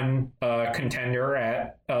number one contender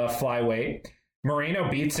at flyweight. Moreno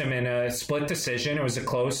beats him in a split decision. It was a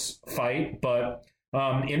close fight, but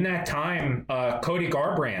in that time, Cody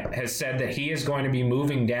Garbrandt has said that he is going to be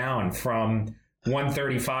moving down from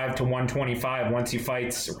 135 to 125 once he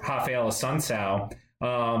fights Rafael Assunção.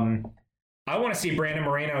 I want to see Brandon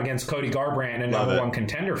Moreno against Cody Garbrandt in a number one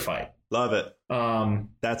contender fight. Love it.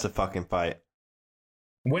 That's a fucking fight.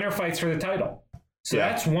 Winner fights for the title. So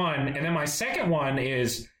that's one. And then my second one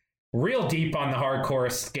is real deep on the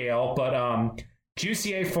hardcore scale, but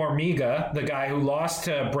Jussier Formiga, the guy who lost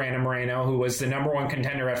to Brandon Moreno, who was the number one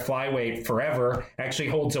contender at flyweight forever, actually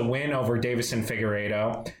holds a win over Davison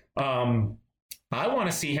Figueiredo. I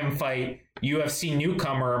want to see him fight UFC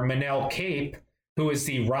newcomer Manel Kape, who is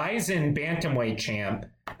the Rizin bantamweight champ,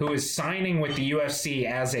 who is signing with the UFC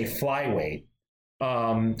as a flyweight.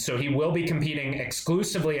 So he will be competing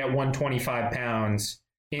exclusively at 125 pounds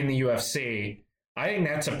in the UFC. I think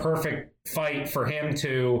that's a perfect fight for him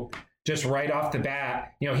to just right off the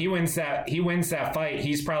bat. He wins that fight.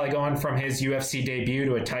 He's probably going from his UFC debut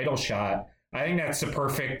to a title shot. I think that's a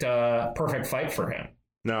perfect fight for him.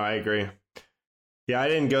 No, I agree. Yeah, I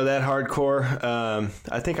didn't go that hardcore.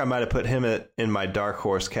 I think I might have put him in my dark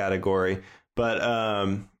horse category.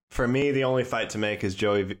 But for me, the only fight to make is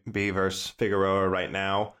Joey B versus Figueroa right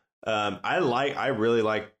now. I really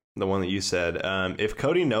like the one that you said. If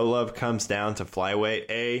Cody No Love comes down to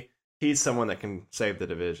flyweight, he's someone that can save the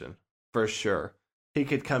division for sure. He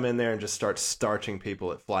could come in there and just start starching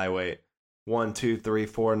people at flyweight. 1, 2, 3,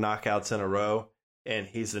 4 knockouts in a row, and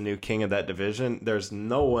he's the new king of that division. There's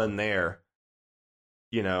no one there.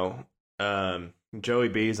 Joey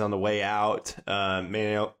B's on the way out.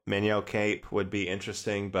 Manuel Kape would be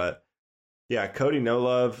interesting, but yeah, Cody No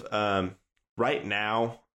Love. Right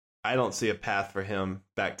now, I don't see a path for him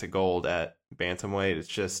back to gold at bantamweight. It's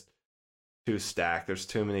just too stacked. There's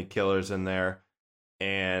too many killers in there,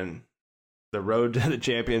 and the road to the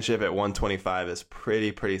championship at 125 is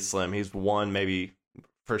pretty slim. He's maybe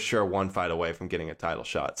for sure one fight away from getting a title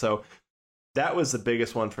shot. So that was the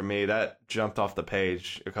biggest one for me. That jumped off the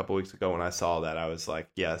page a couple weeks ago when I saw that. I was like,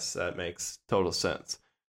 yes, that makes total sense.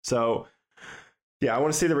 So yeah, I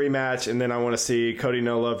want to see the rematch, and then I want to see Cody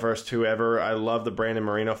No Love versus whoever. I love the Brandon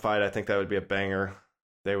Moreno fight. I think that would be a banger.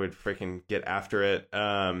 They would freaking get after it.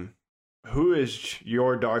 Who is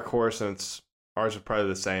your dark horse? Since ours are probably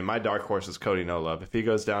the same. My dark horse is Cody No Love. If he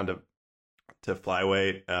goes down to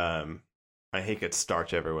flyweight, he could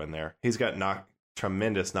starch everyone there. He's got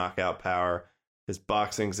tremendous knockout power. His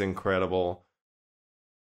boxing's incredible.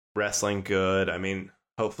 Wrestling good. I mean,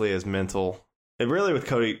 hopefully his mental. And really with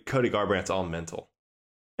Cody Garbrandt's all mental.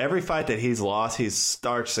 Every fight that he's lost, he's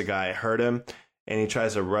starched the guy, hurt him, and he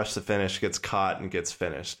tries to rush the finish, gets caught, and gets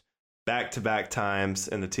finished. Back-to-back times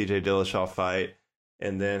in the TJ Dillashaw fight.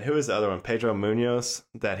 And then, who was the other one? Pedro Munoz,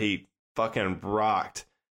 that he fucking rocked.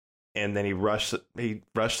 And then he rushed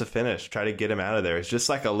the finish, tried to get him out of there. It's just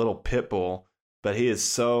like a little pit bull, but he's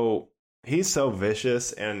so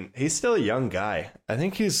vicious, and he's still a young guy. I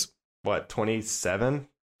think he's, 27,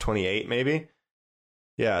 28 maybe?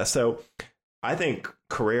 Yeah, so I think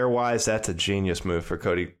career-wise, that's a genius move for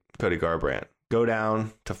Cody Garbrandt. Go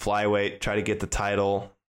down to flyweight, try to get the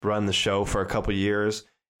title, run the show for a couple years,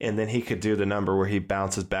 and then he could do the number where he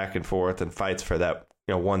bounces back and forth and fights for that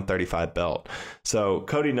 135 belt. So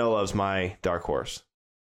Cody No Love's my dark horse.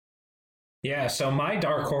 Yeah, so my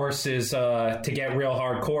dark horse is, to get real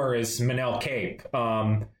hardcore, is Manel Kape.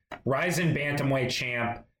 Rizin bantamweight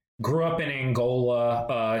champ, grew up in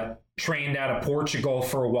Angola, trained out of Portugal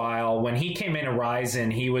for a while. When he came into Rizin,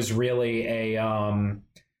 he was really an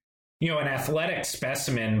athletic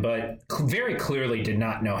specimen, but very clearly did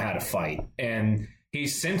not know how to fight. And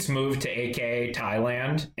he's since moved to AKA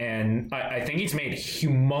Thailand, and I think he's made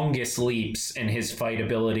humongous leaps in his fight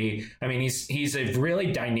ability. I mean, he's a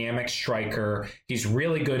really dynamic striker. He's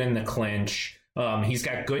really good in the clinch. He's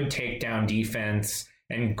got good takedown defense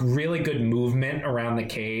and really good movement around the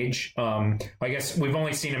cage. I guess we've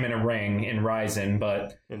only seen him in a ring in Rizin,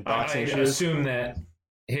 but I assume that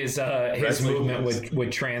his movement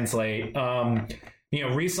would translate.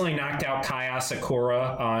 recently knocked out Kai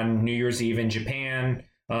Asakura on New Year's Eve in Japan.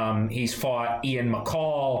 He's fought Ian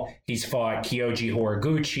McCall. He's fought Kyoji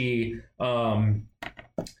Horiguchi.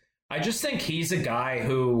 I just think he's a guy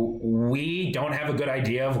who we don't have a good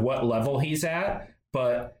idea of what level he's at,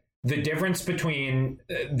 but the difference between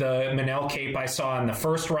the Manel Cape I saw in the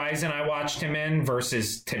first Ryzen I watched him in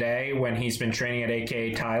versus today when he's been training at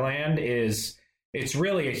AKA Thailand it's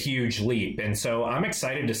really a huge leap. And so I'm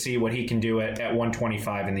excited to see what he can do at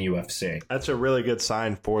 125 in the UFC. That's a really good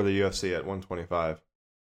sign for the UFC at 125.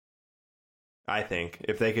 I think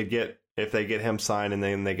if they get him signed and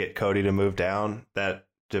then they get Cody to move down, that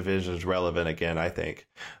division is relevant again, I think.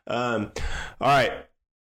 All right.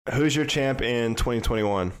 Who's your champ in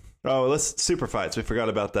 2021? Oh, let's super fights. We forgot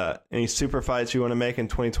about that. Any super fights you want to make in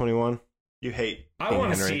 2021? You hate I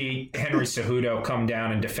want to see Henry Cejudo come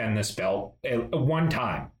down and defend this belt one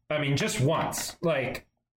time. I mean, just once. Like,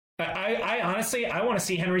 I honestly, I want to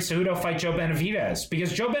see Henry Cejudo fight Joe Benavidez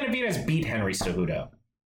because Joe Benavidez beat Henry Cejudo.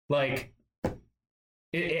 Like,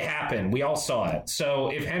 it happened. We all saw it. So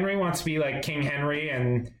if Henry wants to be like King Henry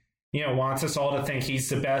and, wants us all to think he's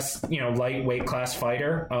the best, lightweight class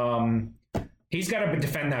fighter, he's got to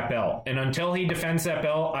defend that belt. And until he defends that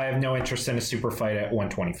belt, I have no interest in a super fight at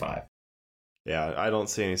 125. Yeah, I don't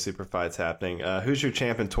see any super fights happening. Who's your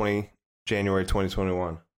champ in January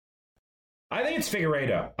 2021? I think it's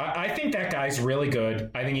Figueiredo. I think that guy's really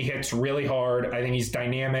good. I think he hits really hard. I think he's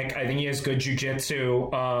dynamic. I think he has good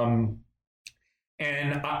jiu-jitsu.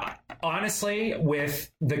 And honestly,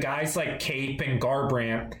 with the guys like Cape and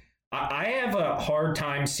Garbrandt, I have a hard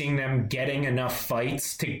time seeing them getting enough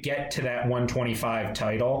fights to get to that 125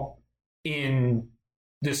 title in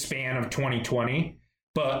the span of 2020.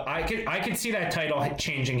 But I could see that title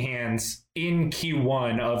changing hands in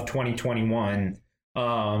Q1 of 2021.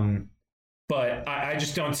 But I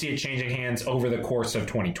just don't see it changing hands over the course of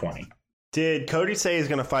 2020. Did Cody say he's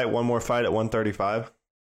going to fight one more fight at 135?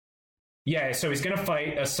 Yeah, so he's going to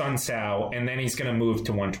fight a Sun Sao, and then he's going to move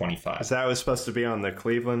to 125. So that was supposed to be on the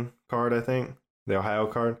Cleveland card, I think? The Ohio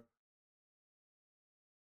card?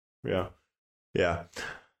 Yeah.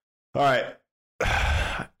 All right.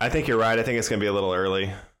 I think you're right. I think it's going to be a little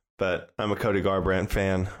early, but I'm a Cody Garbrandt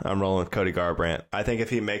fan. I'm rolling with Cody Garbrandt. I think if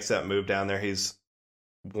he makes that move down there, he's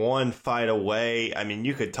one fight away. I mean,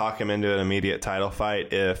 you could talk him into an immediate title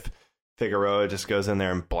fight if Figueroa just goes in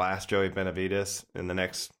there and blasts Joey Benavidez in the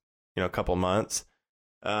next couple months.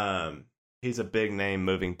 He's a big name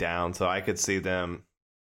moving down, so I could see them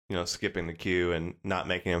skipping the queue and not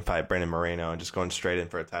making him fight Brandon Moreno and just going straight in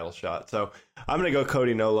for a title shot. So I'm going to go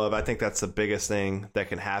Cody No Love. I think that's the biggest thing that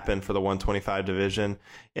can happen for the 125 division.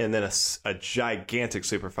 And then a gigantic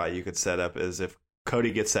super fight you could set up is if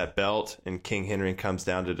Cody gets that belt and King Henry comes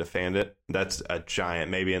down to defend it. That's a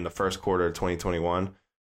giant, maybe in the first quarter of 2021.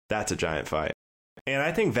 That's a giant fight. And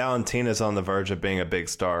I think Valentina's on the verge of being a big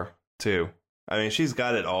star too. I mean, she's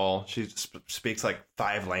got it all. She speaks like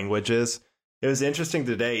 5 languages. It was interesting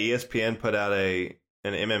today. ESPN put out an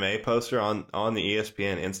MMA poster on the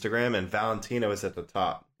ESPN Instagram, and Valentina was at the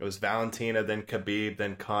top. It was Valentina, then Khabib,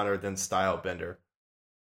 then Conor, then Stylebender.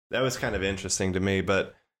 That was kind of interesting to me,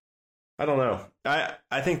 but I don't know.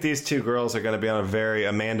 I think these two girls are going to be on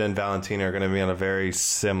Amanda and Valentina are going to be on a very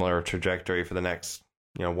similar trajectory for the next,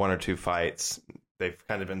 1 or 2 fights. They've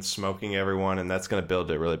kind of been smoking everyone, and that's going to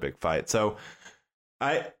build a really big fight. So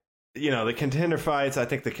the contender fights, I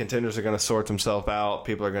think the contenders are going to sort themselves out.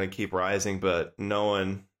 People are going to keep rising, but no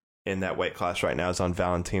one in that weight class right now is on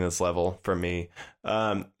Valentina's level for me.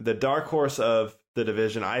 The dark horse of the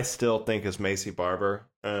division, I still think, is Macy Barber.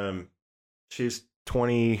 She's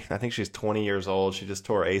 20. I think she's 20 years old. She just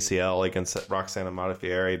tore ACL against Roxana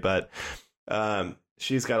Modafferi, but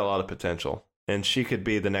she's got a lot of potential, and she could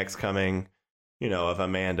be the next coming of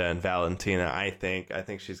Amanda and Valentina. I think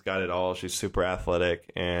she's got it all. She's super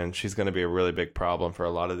athletic, and she's going to be a really big problem for a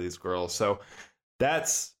lot of these girls. So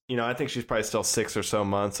that's, I think she's probably still 6 or so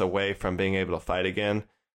months away from being able to fight again,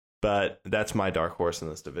 but that's my dark horse in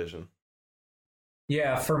this division.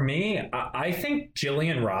 Yeah, for me, I think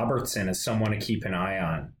Jillian Robertson is someone to keep an eye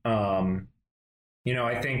on.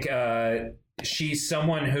 I think she's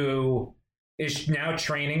someone who is now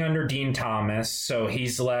training under Dean Thomas. So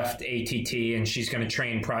he's left ATT and she's going to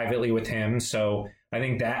train privately with him. So I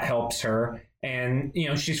think that helps her. And,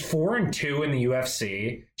 she's 4-2 in the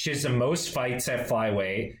UFC. She has the most fights at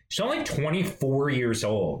flyweight. She's only 24 years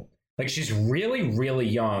old. Like, she's really, really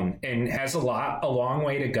young and has a long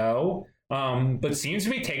way to go. But seems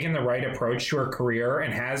to be taking the right approach to her career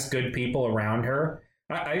and has good people around her.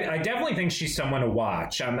 I definitely think she's someone to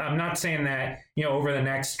watch. I'm not saying that, over the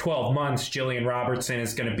next 12 months, Jillian Robertson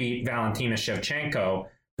is going to beat Valentina Shevchenko,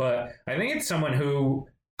 but I think it's someone who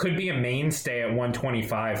could be a mainstay at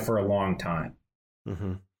 125 for a long time.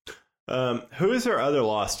 Mm-hmm. Who is her other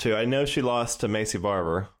loss to? I know she lost to Macy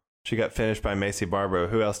Barber. She got finished by Macy Barber.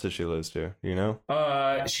 Who else did she lose to? Do you know?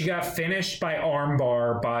 She got finished by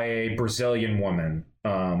armbar by a Brazilian woman.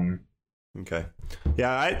 Okay.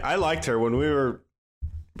 Yeah, I liked her when we were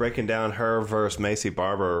breaking down her versus Macy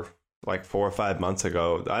Barber like 4 or 5 months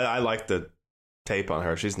ago. I liked the tape on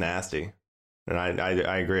her. She's nasty. And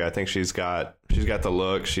I agree. I think she's got the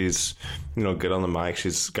look. She's, good on the mic.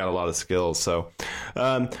 She's got a lot of skills. So,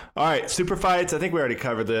 all right, super fights. I think we already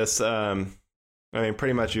covered this.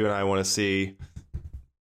 Pretty much you and I want to see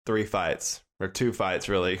 3 fights or 2 fights,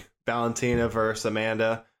 really. Valentina versus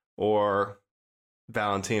Amanda or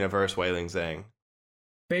Valentina versus Wei Ling Zhang.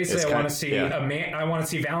 Basically, I want to see I want to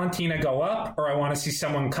see Valentina go up, or I want to see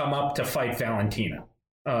someone come up to fight Valentina.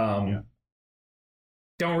 Don't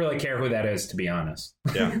really care who that is, to be honest.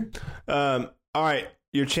 Yeah. All right.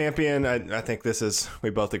 Your champion, I think we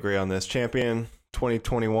both agree on this. Champion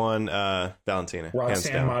 2021, Valentina.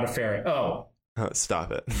 Roxanne Modafferi. Oh,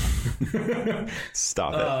 stop it.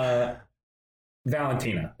 Stop it.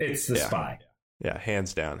 Valentina. It's the spy. Yeah,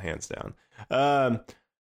 hands down.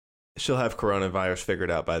 She'll have coronavirus figured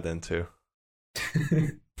out by then, too.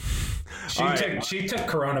 She took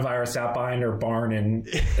coronavirus out behind her barn in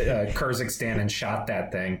Kyrgyzstan and shot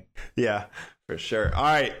that thing. Yeah, for sure. All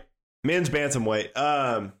right, men's bantamweight.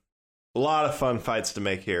 A lot of fun fights to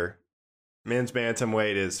make here. Men's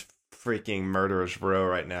bantamweight is freaking murderer's row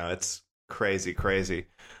right now. It's crazy.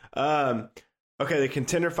 Okay, the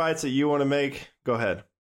contender fights that you want to make, go ahead.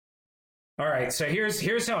 All right, so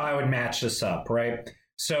here's how I would match this up, right?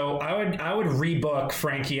 So I would rebook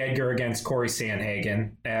Frankie Edgar against Corey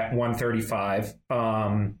Sandhagen at 135.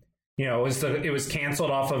 It was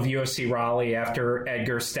canceled off of UFC Raleigh after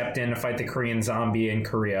Edgar stepped in to fight the Korean Zombie in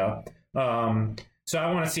Korea. So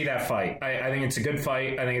I want to see that fight. I think it's a good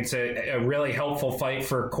fight. I think it's a really helpful fight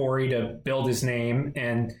for Corey to build his name,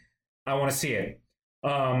 and I want to see it.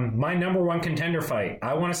 My number one contender fight.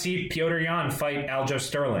 I want to see Petr Yan fight Aljo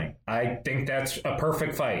Sterling. I think that's a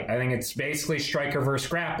perfect fight. I think it's basically striker versus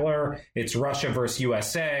grappler. It's Russia versus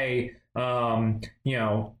USA. I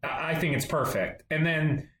think it's perfect. And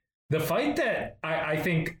then the fight that I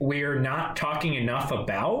think we're not talking enough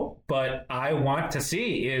about, but I want to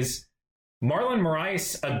see is Marlon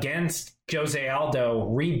Moraes against Jose Aldo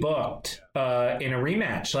rebooked in a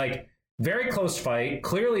rematch. Like, very close fight,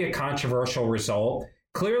 clearly a controversial result.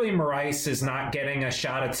 Clearly, Moraes is not getting a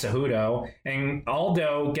shot at Cejudo, and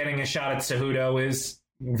Aldo getting a shot at Cejudo is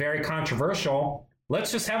very controversial.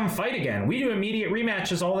 Let's just have them fight again. We do immediate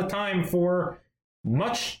rematches all the time for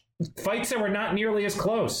fights that were not nearly as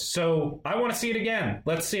close. So I want to see it again.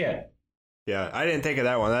 Let's see it. Yeah, I didn't think of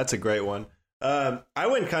that one. That's a great one. I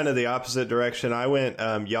went kind of the opposite direction. I went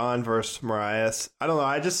Yan versus Moraes. I don't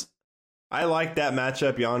know. I like that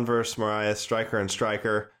matchup, Yan versus Moraes, striker and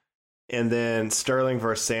striker. And then Sterling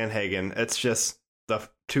versus Sandhagen. It's just the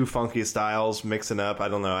 2 funky styles mixing up. I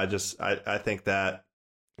don't know. I think that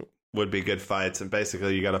would be good fights. And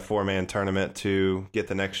basically, you got a 4-man tournament to get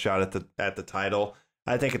the next shot at the title.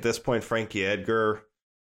 I think at this point, Frankie Edgar,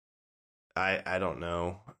 I don't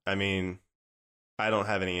know. I mean, I don't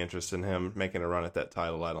have any interest in him making a run at that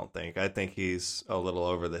title, I don't think. I think he's a little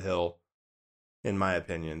over the hill, in my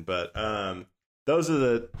opinion. But those are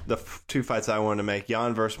the 2 fights I wanted to make.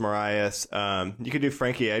 Yan versus Moraes. You could do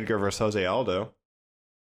Frankie Edgar versus Jose Aldo.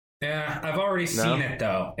 Yeah, I've already seen it,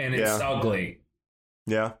 though, and it's ugly.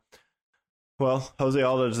 Yeah. Well, Jose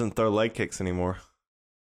Aldo doesn't throw leg kicks anymore.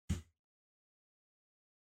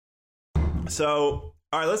 So,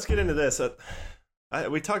 all right, let's get into this.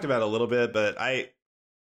 We talked about it a little bit, but I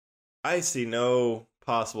see no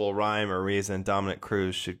possible rhyme or reason Dominic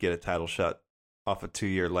Cruz should get a title shot off a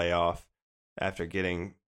 2-year layoff after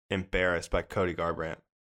getting embarrassed by Cody Garbrandt.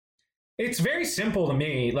 It's very simple to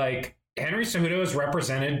me. Like, Henry Cejudo is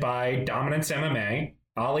represented by Dominance MMA,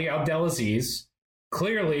 Ali Abdelaziz.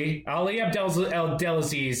 Clearly, Ali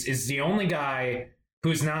Abdelaziz is the only guy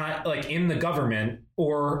who's not like in the government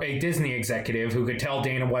or a Disney executive who could tell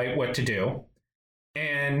Dana White what to do.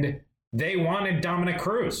 And they wanted Dominic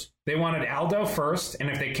Cruz. They wanted Aldo first, and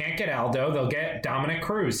if they can't get Aldo, they'll get Dominic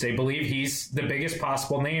Cruz. They believe he's the biggest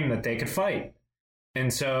possible name that they could fight.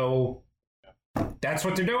 And so that's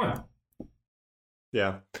what they're doing.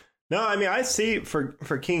 Yeah. No, I mean, I see for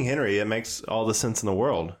King Henry, it makes all the sense in the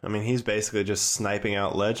world. I mean, he's basically just sniping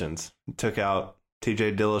out legends. Took out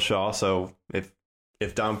TJ Dillashaw, so if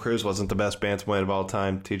if Dom Cruz wasn't the best bantamweight of all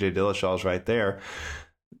time, TJ Dillashaw's right there.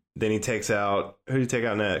 Then he takes out, who did he take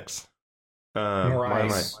out next?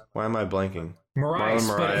 Moraes. Why am I blanking? Moraes,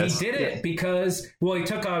 but he did it because, well, he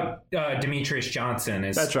took out Demetrius Johnson.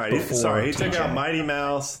 That's right. He took out Mighty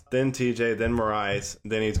Mouse, then TJ, then Moraes,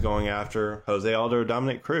 then he's going after Jose Aldo,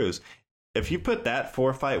 Dominic Cruz. If you put that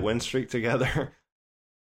 4-fight win streak together,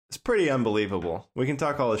 it's pretty unbelievable. We can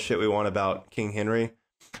talk all the shit we want about King Henry,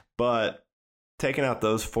 but taking out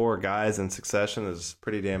those 4 guys in succession is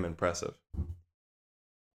pretty damn impressive.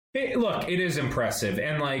 Look, it is impressive.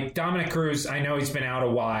 And like Dominic Cruz, I know he's been out a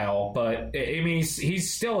while, but I mean,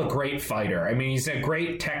 he's still a great fighter. I mean, he's a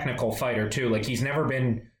great technical fighter too. Like he's never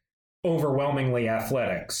been overwhelmingly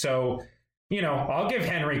athletic. So, you know, I'll give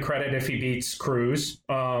Henry credit if he beats Cruz.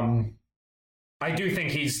 I do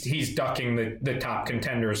think he's ducking the top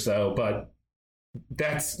contenders though, but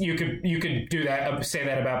that's you could do that, say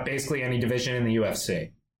that about basically any division in the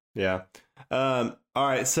UFC. Yeah. All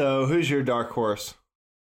right. So who's your dark horse?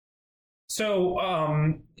 So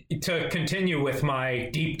to continue with my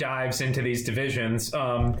deep dives into these divisions,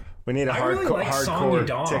 we need a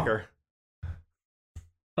hardcore ticker.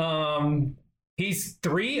 He's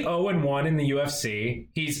 3-0-1 in the UFC.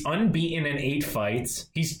 He's unbeaten in 8 fights.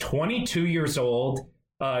 He's 22 years old.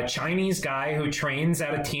 Chinese guy who trains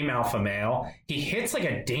at a Team Alpha Male. He hits like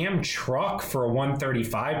a damn truck for a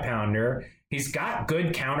 135-pounder. He's got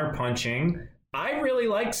good counter punching. I really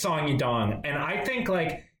like Song Yadong, and I think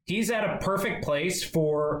like he's at a perfect place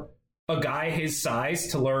for a guy his size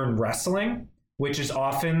to learn wrestling, which is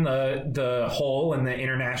often the hole in the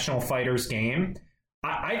international fighter's game.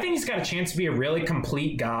 I think he's got a chance to be a really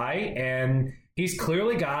complete guy, and he's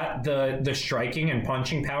clearly got the striking and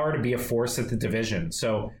punching power to be a force at the division.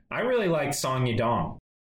 So I really like Song Yadong.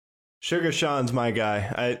 Sugar Sean's my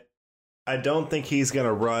guy. I don't think he's going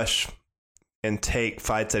to rush and take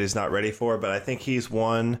fights that he's not ready for, but I think he's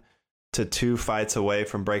 1 to 2 fights away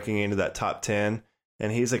from breaking into that top 10.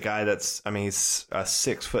 And he's a guy he's a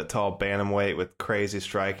 6 foot tall bantamweight with crazy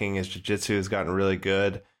striking. His jiu-jitsu has gotten really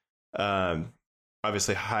good.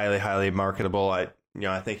 Obviously highly, highly marketable. I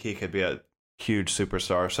think he could be a huge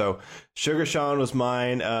superstar. So Sugar Sean was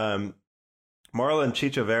mine. Marlon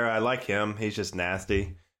Chicho Vera, I like him. He's just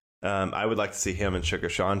nasty. I would like to see him and Sugar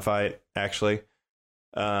Sean fight, actually.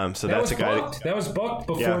 So that's a guy that was booked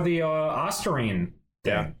before the Osterine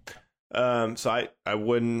thing. Yeah. So I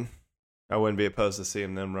wouldn't be opposed to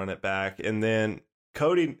seeing them run it back. And then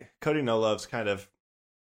Cody No Love's kind of,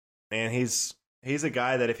 man, he's a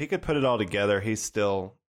guy that if he could put it all together, he's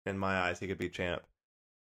still, in my eyes, he could be champ.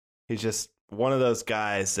 He's just one of those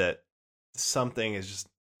guys that something is just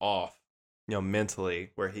off, mentally,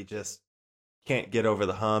 where he just can't get over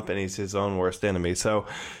the hump and he's his own worst enemy. So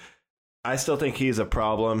I still think he's a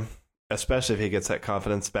problem, especially if he gets that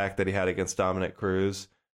confidence back that he had against Dominic Cruz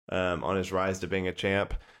on his rise to being a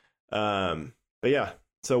champ. But yeah,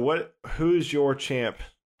 so who's your champ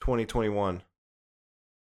 2021?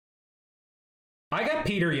 I got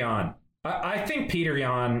Peter Yan. I think Peter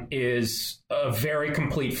Yan is a very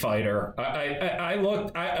complete fighter. I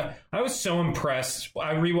was so impressed.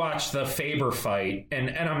 I rewatched the Faber fight,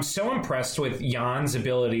 and I'm so impressed with Yan's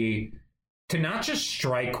ability to not just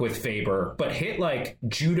strike with Faber, but hit like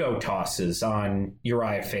judo tosses on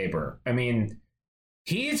Uriah Faber. I mean,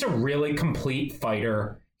 he's a really complete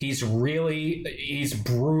fighter. He's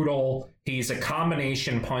brutal. He's a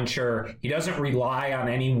combination puncher. He doesn't rely on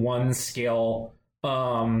any one skill.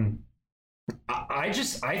 I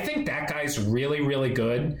think that guy's really, really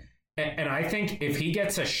good. And I think if he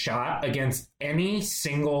gets a shot against any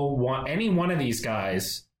one of these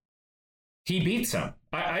guys, he beats him.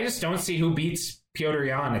 I just don't see who beats Petr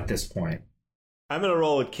Yan at this point. I'm going to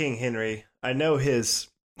roll with King Henry. I know his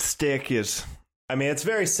stick is, it's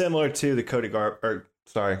very similar to the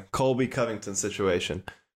Colby Covington situation.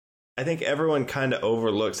 I think everyone kind of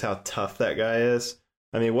overlooks how tough that guy is.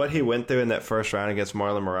 What he went through in that first round against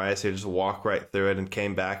Marlon Moraes, he just walked right through it and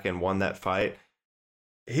came back and won that fight.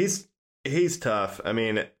 He's tough.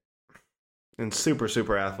 And super,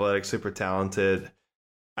 super athletic, super talented.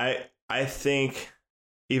 I think,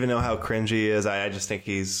 even though how cringy he is, I just think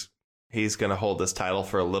he's going to hold this title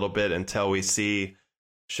for a little bit until we see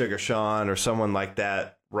Sugar Sean or someone like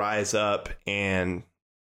that rise up and,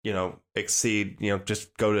 exceed,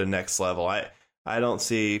 just go to the next level. I don't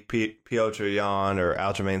see Petr Yan or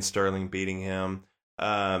Aljamain Sterling beating him.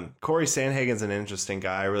 Corey Sandhagen's an interesting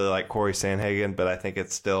guy. I really like Corey Sandhagen, but I think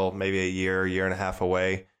it's still maybe a year and a half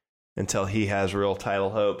away until he has real title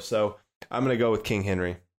hope. So I'm going to go with King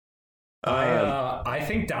Henry. I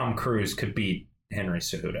think Dom Cruz could beat Henry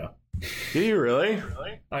Cejudo. Do you really?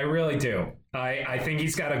 I really do. I think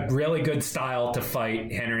he's got a really good style to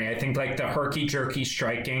fight Henry. I think like the herky-jerky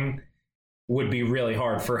striking would be really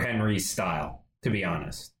hard for Henry's style, to be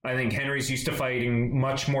honest. I think Henry's used to fighting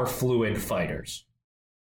much more fluid fighters.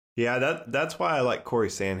 Yeah, that's why I like Corey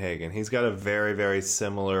Sandhagen. He's got a very, very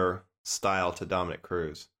similar style to Dominic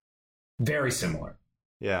Cruz. Very similar.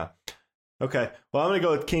 Yeah. Okay. Well, I'm going to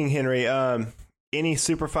go with King Henry. Any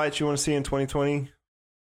super fights you want to see in 2020?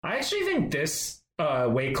 I actually think this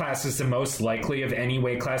weight class is the most likely of any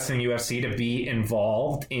weight class in the UFC to be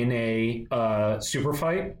involved in a super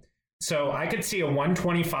fight. So I could see a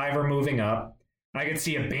 125er moving up. I could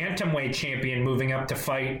see a bantamweight champion moving up to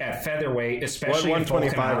fight at featherweight, especially if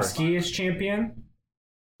Volkanovski is champion.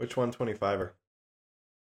 Which 125er?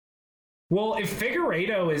 Well, if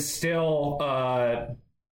Figueiredo is still,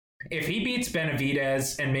 if he beats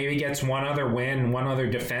Benavidez and maybe gets one other win, one other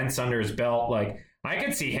defense under his belt, like I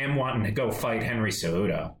could see him wanting to go fight Henry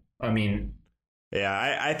Cejudo. I mean,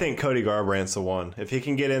 yeah, I think Cody Garbrandt's the one. If he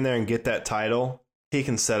can get in there and get that title, he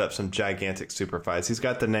can set up some gigantic super fights. He's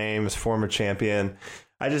got the name, his former champion.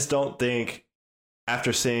 I just don't think,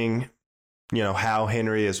 after seeing, how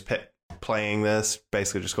Henry is playing this,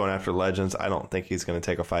 basically just going after legends, I don't think he's going to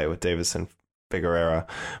take a fight with Deiveson Figueroa.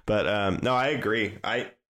 But no, I agree.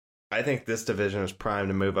 I think this division is primed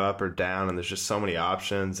to move up or down, and there's just so many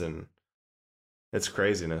options, and it's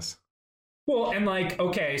craziness. Well, and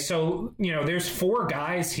okay, so, there's 4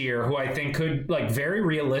 guys here who I think could, very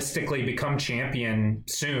realistically become champion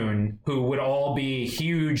soon, who would all be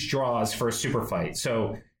huge draws for a super fight.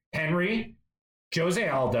 So Henry, Jose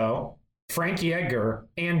Aldo, Frankie Edgar,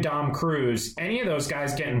 and Dom Cruz, any of those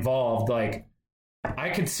guys get involved, I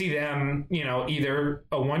could see them, either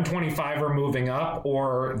a 125er moving up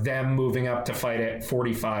or them moving up to fight at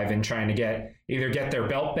 45 and trying to either get their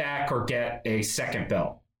belt back or get a second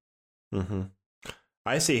belt. Mm-hmm.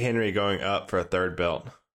 I see Henry going up for a third belt.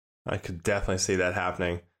 I could definitely see that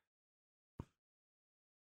happening.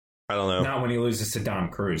 I don't know. Not when he loses to Dom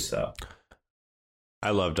Cruz, though. I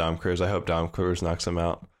love Dom Cruz. I hope Dom Cruz knocks him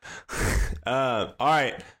out. All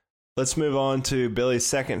right. Let's move on to Billy's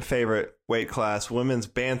second favorite weight class, women's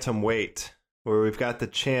bantamweight, where we've got the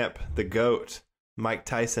champ, the GOAT, Mike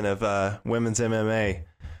Tyson of women's MMA.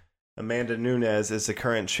 Amanda Nunes is the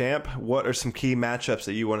current champ. What are some key matchups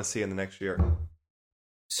that you want to see in the next year?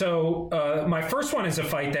 So my first one is a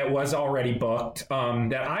fight that was already booked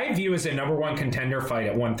that I view as a number 1 contender fight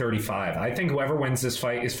at 135. I think whoever wins this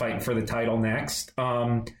fight is fighting for the title next.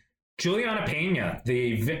 Juliana Pena,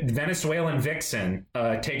 the Venezuelan vixen,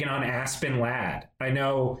 taking on Aspen Ladd. I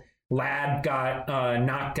know Ladd got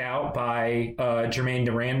knocked out by Jermaine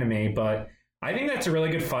Durandamy, but I think that's a really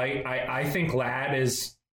good fight. I think Ladd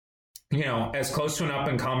is, as close to an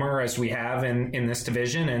up-and-comer as we have in this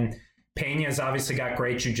division, and Pena's obviously got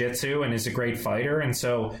great jiu-jitsu and is a great fighter, and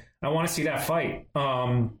so I want to see that fight.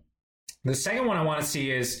 The second one I want to see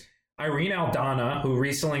is Irene Aldana, who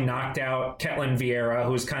recently knocked out Ketlin Vieira,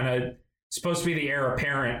 who's kind of supposed to be the heir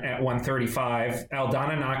apparent at 135.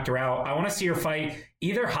 Aldana knocked her out. I want to see her fight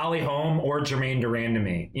either Holly Holm or Jermaine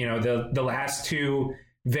Durandamy. The last 2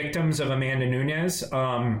 victims of Amanda Nunes.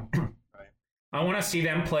 I want to see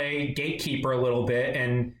them play gatekeeper a little bit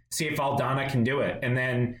and see if Aldana can do it. And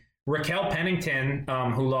then Raquel Pennington,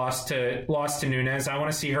 who lost to Nunes, I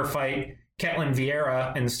want to see her fight Ketlin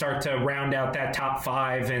Vieira and start to round out that top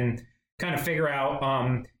 5 and kind of figure out,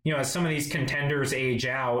 as some of these contenders age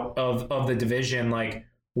out of the division,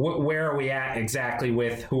 where are we at exactly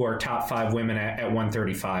with who our top 5 women at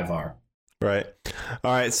 135 are. Right.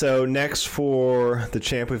 All right. So next for the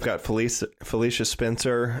champ, we've got Felicia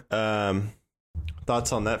Spencer.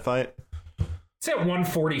 Thoughts on that fight? It's at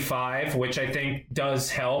 145, which I think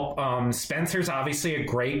does help. Spencer's obviously a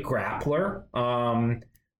great grappler.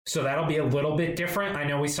 So that'll be a little bit different. I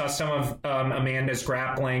know we saw some of Amanda's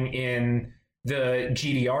grappling in the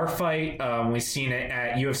GDR fight. We've seen it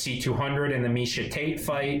at UFC 200 in the Miesha Tate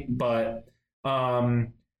fight. But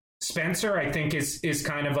Spencer, I think, is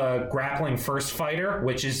kind of a grappling first fighter,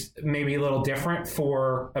 which is maybe a little different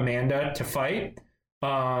for Amanda to fight.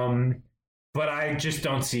 But I just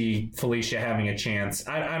don't see Felicia having a chance.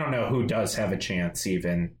 I don't know who does have a chance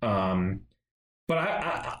even. But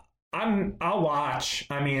I'll watch.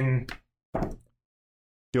 I mean,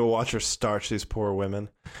 you'll watch her starch these poor women.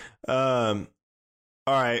 All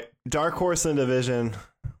right, dark horse in the division.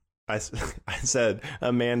 I said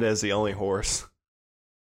Amanda is the only horse.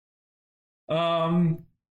 So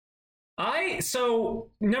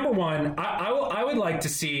number one, I would like to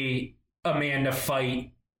see Amanda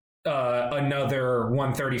fight another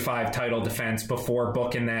 135 title defense before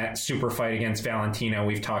booking that super fight against Valentina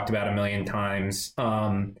we've talked about a million times.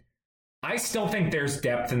 I still think there's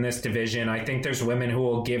depth in this division. I think there's women who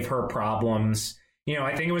will give her problems.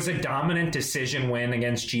 I think it was a dominant decision win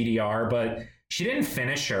against GDR, but she didn't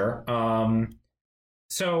finish her.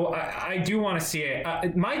 So I do want to see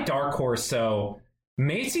it. My dark horse, though,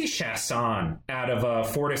 Macy Chasson out of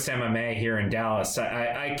Fortis MMA here in Dallas.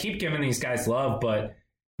 I keep giving these guys love, but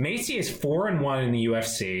Macy is 4-1 in the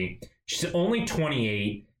UFC. She's only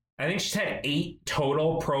 28. I think she's had 8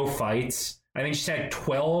 total pro fights. I think she's had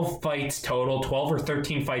 12 fights total, 12 or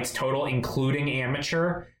 13 fights total, including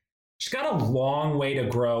amateur. She's got a long way to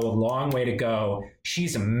grow, a long way to go.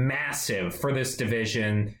 She's massive for this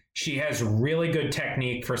division. She has really good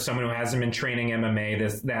technique for someone who hasn't been training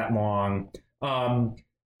MMA that long.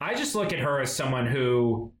 I just look at her as someone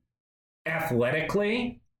who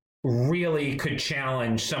athletically really could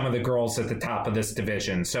challenge some of the girls at the top of this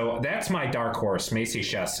division. So that's my dark horse, Macy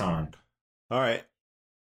Chasson. All right.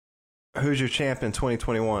 Who's your champ in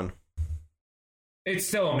 2021? It's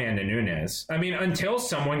still Amanda Nunes. I mean, until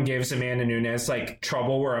someone gives Amanda Nunes like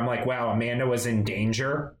trouble where I'm like, wow, Amanda was in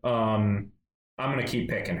danger. I'm going to keep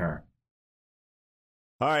picking her.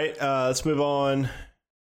 All right, let's move on.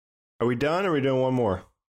 Are we done or are we doing one more?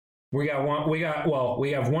 We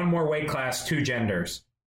have one more weight class, 2 genders.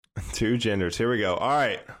 2 genders. Here we go. All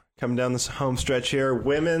right. Coming down this home stretch here.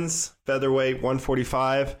 Women's featherweight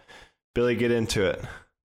 145. Billy, get into it.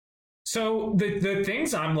 So the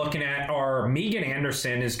things I'm looking at are Megan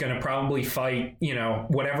Anderson is going to probably fight,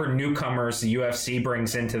 whatever newcomers the UFC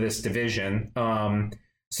brings into this division.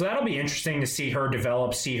 So that'll be interesting to see her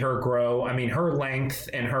develop, see her grow. I mean, her length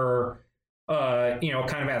and her, kind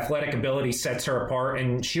of athletic ability sets her apart.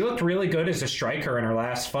 And she looked really good as a striker in her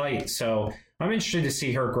last fight. So I'm interested to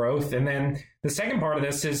see her growth. And then the second part of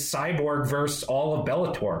this is Cyborg versus all of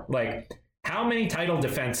Bellator. Like, how many title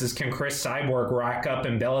defenses can Chris Cyborg rack up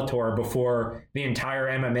in Bellator before the entire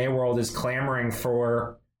MMA world is clamoring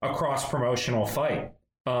for a cross-promotional fight?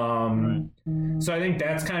 So I think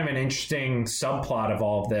that's kind of an interesting subplot of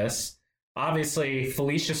all of this. Obviously,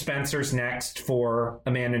 Felicia Spencer's next for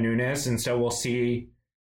Amanda Nunes, and so we'll see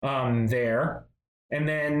there. And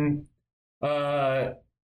then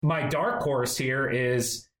my dark horse here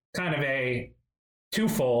is kind of a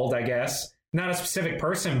twofold, I guess. Not a specific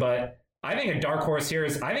person, but I think a dark horse here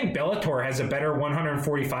is I think Bellator has a better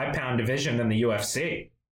 145-pound division than the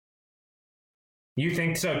UFC. You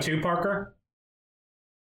think so too, Parker?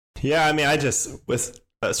 Yeah, I mean,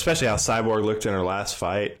 especially how Cyborg looked in her last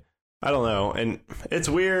fight. I don't know. And it's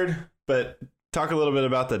weird, but talk a little bit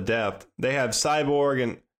about the depth. They have Cyborg,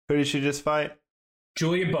 and who did she just fight?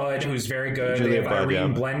 Julia Budd, who's very good. They have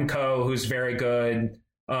Irene Blenko, who's very good.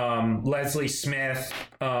 Leslie Smith.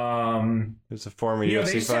 Who's a former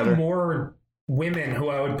UFC they fighter. have more women who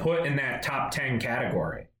I would put in that top 10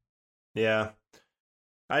 category. Yeah.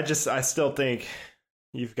 I still think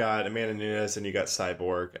you've got Amanda Nunes and you got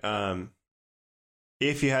Cyborg.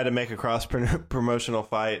 If you had to make a cross-promotional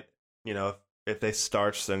fight, if they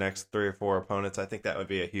starch their next 3 or 4 opponents, I think that would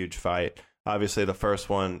be a huge fight. Obviously, the first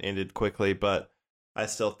one ended quickly, but I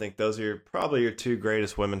still think those are probably your 2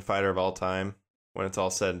 greatest women fighter of all time when it's all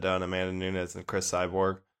said and done, Amanda Nunes and Chris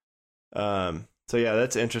Cyborg. So, yeah,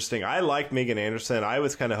 that's interesting. I like Megan Anderson. I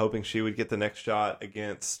was kind of hoping she would get the next shot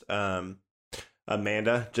against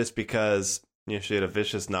Amanda just because she had a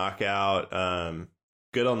vicious knockout.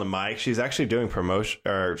 Good on the mic. She's actually doing promotion,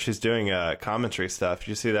 or she's doing commentary stuff. Did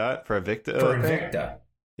you see that for Invicta? For Invicta.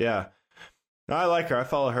 Yeah. No, I like her. I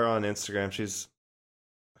follow her on Instagram. She's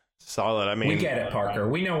solid. I mean, we get it, Parker.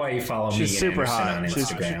 We know why you follow me. She's super hot. On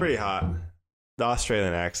She's pretty hot. The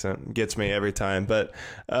Australian accent gets me every time. But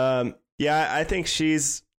yeah, I think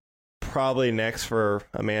she's probably next for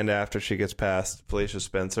Amanda after she gets past Felicia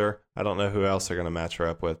Spencer. I don't know who else they're going to match her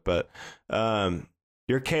up with, but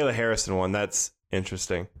your Kayla Harrison one, that's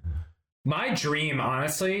interesting. My dream,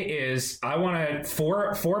 honestly, is I want a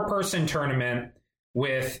four-person tournament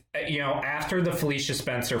with, after the Felicia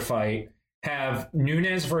Spencer fight, have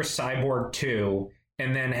Nunes versus Cyborg 2,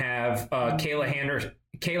 and then have Kayla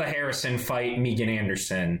Harrison fight Megan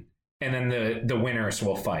Anderson, and then the winners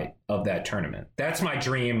will fight of that tournament. That's my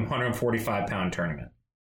dream 145-pound tournament.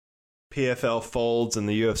 PFL folds and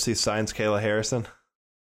the UFC signs Kayla Harrison.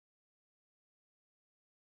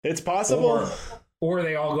 It's possible. Or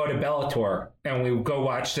they all go to Bellator and we go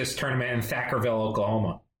watch this tournament in Thackerville,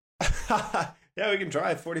 Oklahoma. Yeah, we can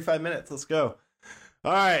drive 45 minutes. Let's go.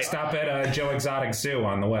 All right. Stop at Joe Exotic Zoo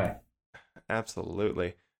on the way.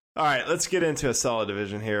 Absolutely. All right, let's get into a solid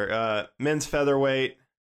division here. Men's featherweight,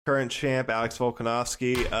 current champ, Alex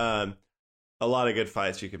Volkanovski. A lot of good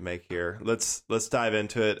fights you could make here. Let's dive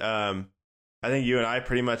into it. I think you and I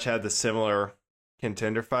pretty much had the similar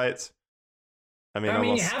contender fights. I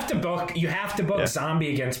mean, you have to book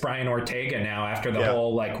Zombie against Brian Ortega now after the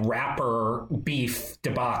whole like rapper beef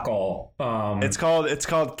debacle. It's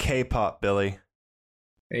called K-pop, Billy.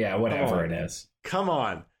 Yeah, whatever it is. Come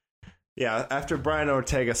on. Yeah, after Brian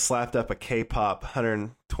Ortega slapped up a K-pop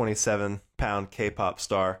 127-pound K-pop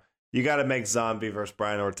star, you got to make Zombie versus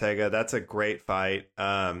Brian Ortega. That's a great fight.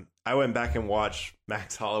 I went back and watched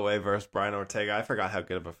Max Holloway versus Brian Ortega. I forgot how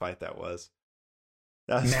good of a fight that was.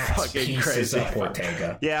 That's fucking crazy. Up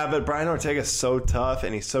Ortega. Yeah, but Brian Ortega's so tough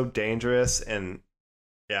and he's so dangerous, and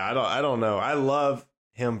yeah, I don't know. I love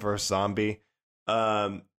him versus Zombie.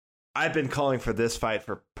 I've been calling for this fight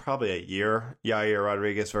for probably a year. Yair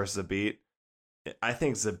Rodriguez versus Zabit. I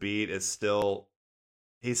think Zabit is still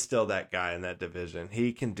that guy in that division.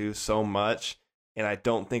 He can do so much, and I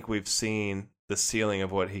don't think we've seen the ceiling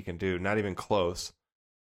of what he can do. Not even close.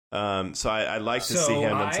 So I'd like to see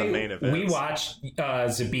him in some main events. We watched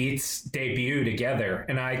Zabit's debut together,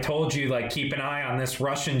 and I told you, like, keep an eye on this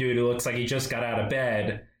Russian dude who looks like he just got out of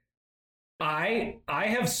bed. I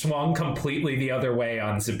have swung completely the other way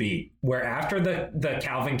on Zabit, where after the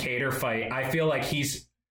Calvin Kattar fight, I feel like he's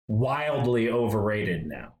wildly overrated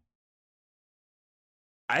now.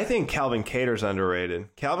 I think Calvin Kattar's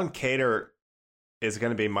underrated. Calvin Kattar is going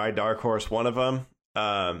to be my dark horse, one of them.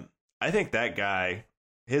 I think that guy,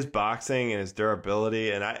 his boxing and his durability,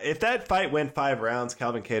 and if that fight went 5 rounds,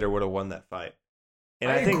 Calvin Kattar would have won that fight. And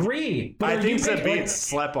I agree. But I think Zabit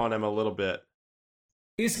slept on him a little bit.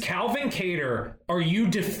 Is Calvin Kattar, are you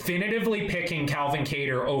definitively picking Calvin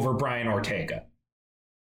Kattar over Brian Ortega?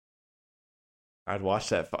 I'd watch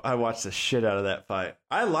that. I watched the shit out of that fight.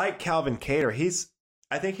 I like Calvin Kattar.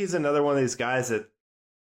 I think he's another one of these guys that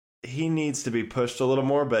he needs to be pushed a little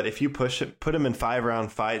more, but if you put him in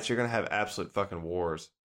 5-round fights, you're going to have absolute fucking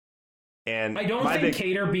wars. And I don't think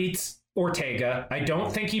Kattar beats Ortega. I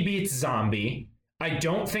don't think he beats Zombie. I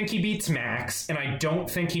don't think he beats Max, and I don't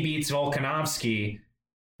think he beats Volkanovski.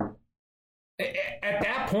 At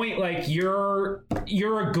that point, like, you're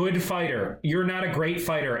a good fighter. You're not a great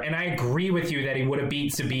fighter, and I agree with you that he would have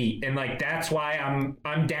beat Zabit, and like that's why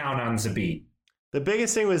I'm down on Zabit. The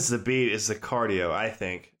biggest thing with Zabit is the cardio. I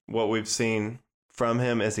think what we've seen from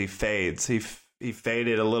him is he fades. He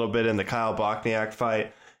faded a little bit in the Kyle Bochniak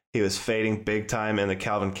fight. He was fading big time in the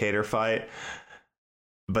Calvin Kattar fight.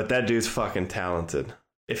 But that dude's fucking talented.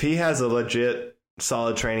 If he has a legit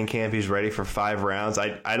solid training camp, he's ready for 5 rounds.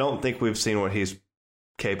 I don't think we've seen what he's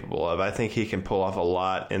capable of. I think he can pull off a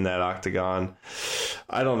lot in that octagon.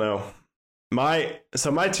 I don't know. My 2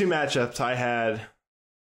 matchups, I had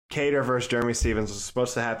Kattar versus Jeremy Stephens was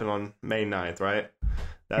supposed to happen on May 9th, right?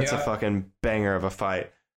 That's a fucking banger of a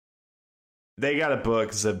fight. They got to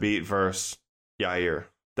book Zabit versus Yair.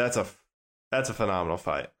 That's a phenomenal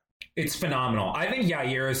fight. It's phenomenal. I think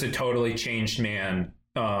Yair is a totally changed man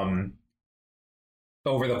over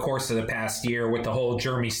the course of the past year with the whole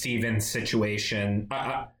Jeremy Stephens situation.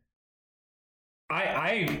 I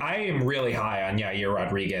am really high on Yair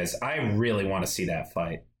Rodriguez. I really want to see that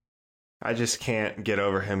fight. I just can't get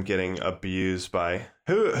over him getting abused by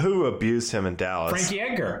who abused him in Dallas. Frankie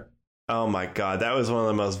Edgar. Oh my God, that was one of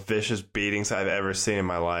the most vicious beatings I've ever seen in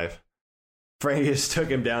my life. Frankie just took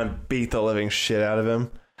him down, beat the living shit out of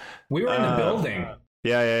him. We were in the building.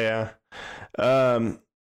 Yeah. All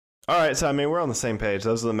right, so I mean we're on the same page.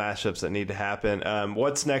 Those are the matchups that need to happen.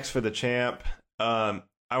 What's next for the champ? I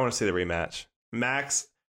want to see the rematch. Max.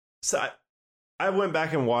 So I went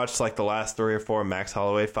back and watched like the last 3 or 4 Max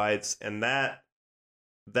Holloway fights, and that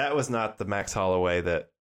was not the Max Holloway that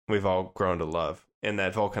we've all grown to love in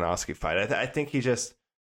that Volkanovski fight. I think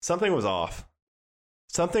something was off.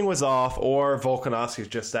 Something was off, or Volkanovski's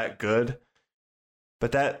just that good.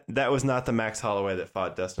 But that was not the Max Holloway that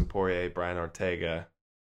fought Dustin Poirier, Brian Ortega.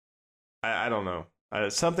 I don't know.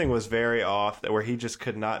 Something was very off where he just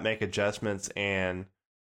could not make adjustments and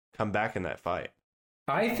come back in that fight.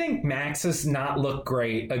 I think Max has not looked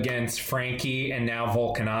great against Frankie and now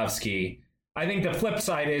Volkanovski. I think the flip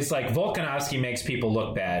side is like Volkanovski makes people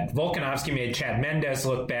look bad. Volkanovski made Chad Mendes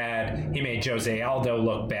look bad. He made Jose Aldo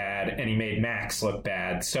look bad, and he made Max look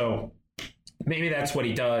bad. So maybe that's what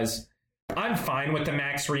he does. I'm fine with the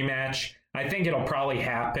Max rematch. I think it'll probably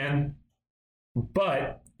happen.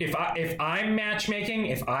 But if I'm matchmaking,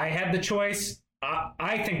 if I had the choice,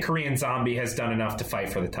 I think Korean Zombie has done enough to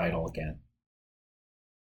fight for the title again.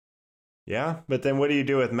 Yeah, but then what do you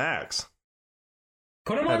do with Max?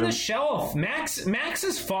 Put him on the shelf. Max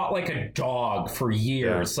has fought like a dog for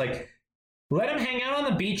years. Yeah. Like, let him hang out on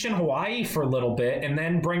the beach in Hawaii for a little bit and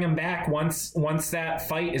then bring him back once that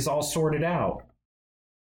fight is all sorted out.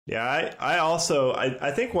 Yeah,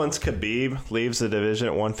 I think once Khabib leaves the division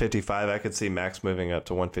at 155, I could see Max moving up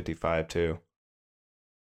to 155 too.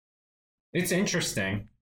 It's interesting.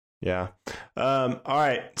 Yeah. All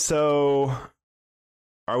right. So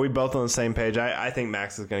are we both on the same page? I think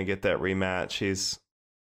Max is going to get that rematch. He's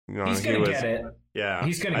going to get it. Yeah.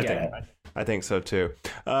 He's going to get it. I think so too.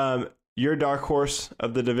 Your dark horse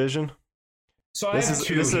of the division? So this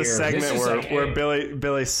is a segment where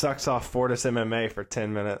Billy sucks off Fortis MMA for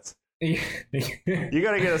 10 minutes. You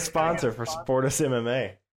got to get a sponsor for Fortis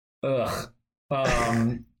MMA. Ugh.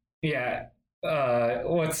 Yeah.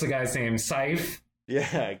 What's the guy's name? Saif?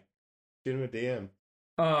 Yeah. Shoot him a DM.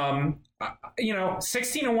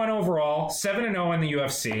 16-1 overall, 7-0 in the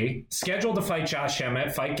UFC. Scheduled to fight Josh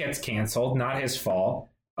Emmett. Fight gets canceled. Not his fault.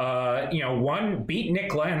 Beat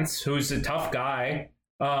Nick Lentz, who's a tough guy.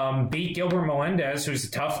 Beat Gilbert Melendez, who's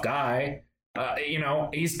a tough guy.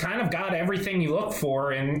 He's kind of got everything you look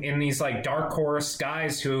for in these like dark horse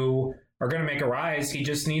guys who are going to make a rise. He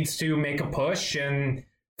just needs to make a push and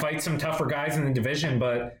fight some tougher guys in the division,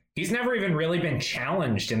 but he's never even really been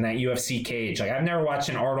challenged in that UFC cage. Like, I've never watched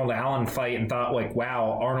an Arnold Allen fight and thought like,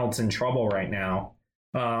 wow, Arnold's in trouble right now.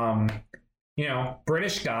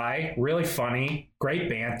 British guy, really funny, great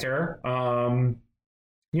banter.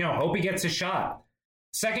 Hope he gets a shot.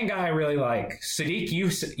 Second guy I really like, Sadiq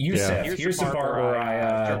Youssef. Yeah. Here's the part where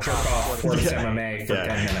I jerk off Fortis MMA for 10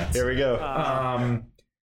 minutes. Here we go.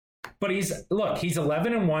 But he's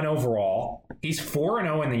 11-1 overall. He's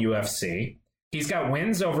 4-0 in the UFC. He's got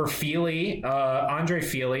wins over Fili, Andre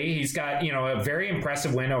Fili. He's got, a very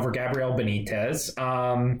impressive win over Gabriel Benitez.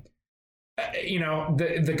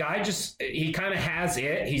 The guy he kind of has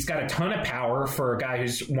it. He's got a ton of power for a guy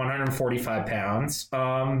who's 145 pounds.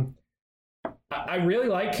 I really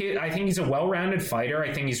like it. I think he's a well-rounded fighter.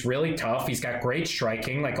 I think he's really tough. He's got great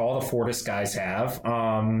striking, like all the Fortis guys have.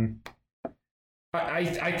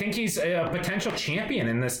 I think he's a potential champion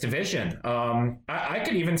in this division. I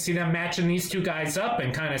could even see them matching these two guys up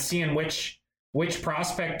and kind of seeing which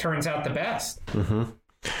prospect turns out the best. Mm-hmm.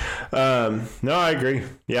 No, I agree.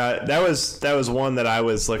 Yeah, that was one that I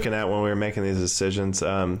was looking at when we were making these decisions.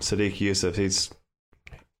 Sadiq Youssef, he's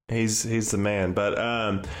the man.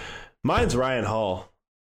 But mine's Ryan Hall.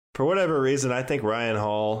 For whatever reason, I think Ryan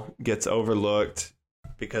Hall gets overlooked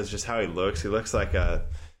because just how he looks. He looks like a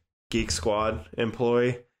Geek Squad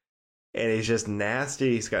employee, and he's just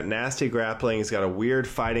nasty. He's got nasty grappling. He's got a weird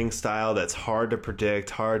fighting style that's hard to predict,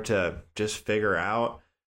 hard to just figure out.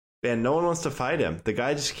 And no one wants to fight him. The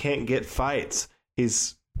guy just can't get fights. I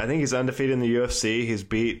think he's undefeated in the UFC. He's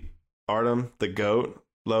beat Artem, the GOAT,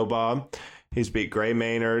 Lobov. He's beat Gray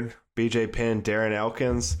Maynard, BJ Penn, Darren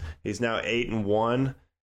Elkins. He's now 8-1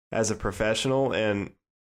 as a professional, and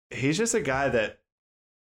he's just a guy that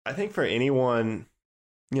I think for anyone,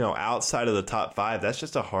 outside of the top 5, that's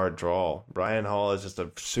just a hard draw. Ryan Hall is just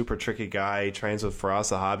a super tricky guy. He trains with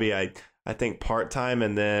Faraz Sahabi, I think part-time,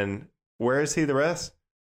 and then where is he the rest?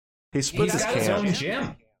 He's got his own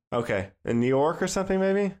gym. Okay. In New York or something,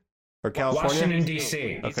 maybe? Or California? Washington,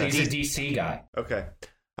 D.C. Okay. He's a D.C. guy. Okay.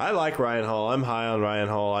 I like Ryan Hall. I'm high on Ryan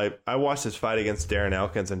Hall. I watched his fight against Darren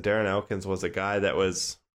Elkins, and Darren Elkins was a guy that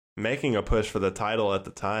was making a push for the title at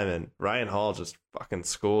the time, and Ryan Hall just fucking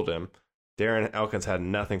schooled him. Darren Elkins had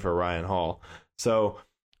nothing for Ryan Hall. So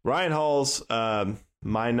Ryan Hall's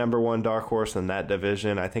my number one dark horse in that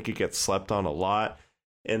division. I think he gets slept on a lot.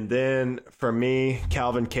 And then for me,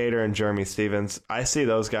 Calvin Kattar and Jeremy Stephens, I see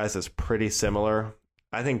those guys as pretty similar.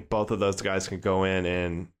 I think both of those guys can go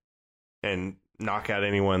in and knock out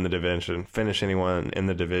anyone in the division, finish anyone in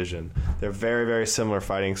the division. They're very, very similar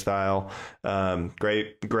fighting style.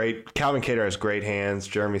 Great. Calvin Kattar has great hands.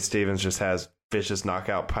 Jeremy Stephens just has vicious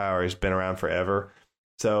knockout power. He's been around forever.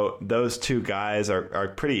 So those two guys are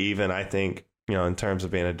pretty even, I think, in terms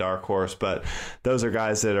of being a dark horse. But those are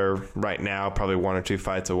guys that are right now probably 1 or 2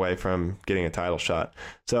 fights away from getting a title shot.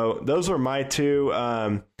 So those were my two.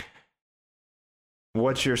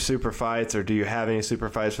 What's your super fights, or do you have any super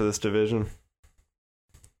fights for this division?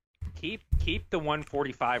 Keep the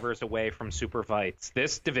 145ers away from super fights.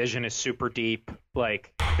 This division is super deep.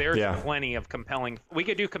 Like, there's plenty of compelling. We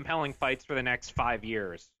could do compelling fights for the next 5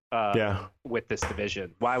 years. With this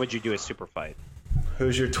division. Why would you do a super fight?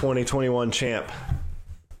 Who's your 2021 champ?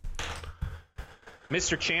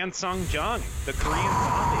 Mr. Chan Sung Jung, the Korean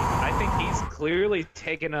zombie. I think he's clearly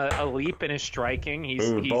taken a leap in his striking.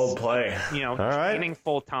 He's bold play. Training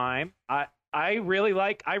full time. I really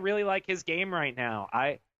like his game right now.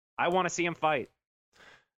 I want to see him fight.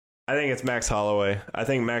 I think it's Max Holloway. I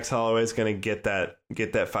think Max Holloway is going to get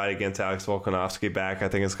that fight against Alex Volkanovski back. I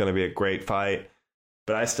think it's going to be a great fight.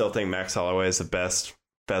 But I still think Max Holloway is the best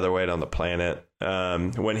featherweight on the planet.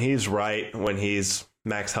 When he's right, when he's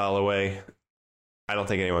Max Holloway, I don't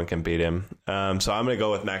think anyone can beat him. So I'm going to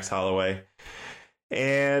go with Max Holloway.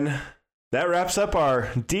 And that wraps up our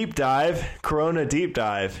deep dive, Corona deep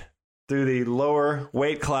dive through the lower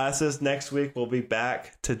weight classes. Next week, we'll be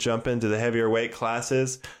back to jump into the heavier weight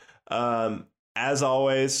classes. As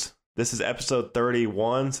always, this is episode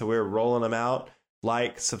 31, so we're rolling them out.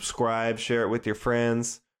 Like, subscribe, share it with your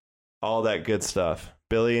friends, all that good stuff.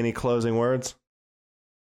 Billy, any closing words?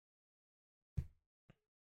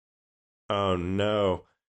 Oh, no.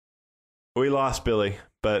 We lost Billy,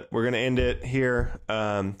 but we're going to end it here.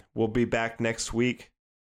 We'll be back next week,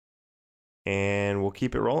 and we'll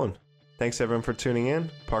keep it rolling. Thanks, everyone, for tuning in.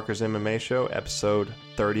 Parker's MMA Show, episode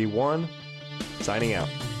 31. Signing out.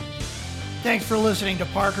 Thanks for listening to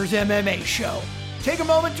Parker's MMA Show. Take a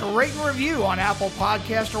moment to rate and review on Apple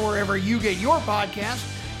Podcasts or wherever you get your podcasts,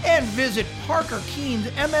 and visit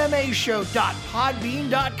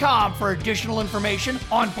ParkerKeensMMAShow.podbean.com for additional information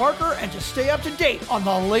on Parker and to stay up to date on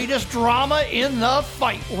the latest drama in the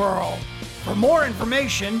fight world. For more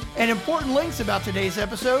information and important links about today's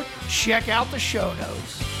episode, check out the show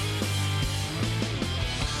notes.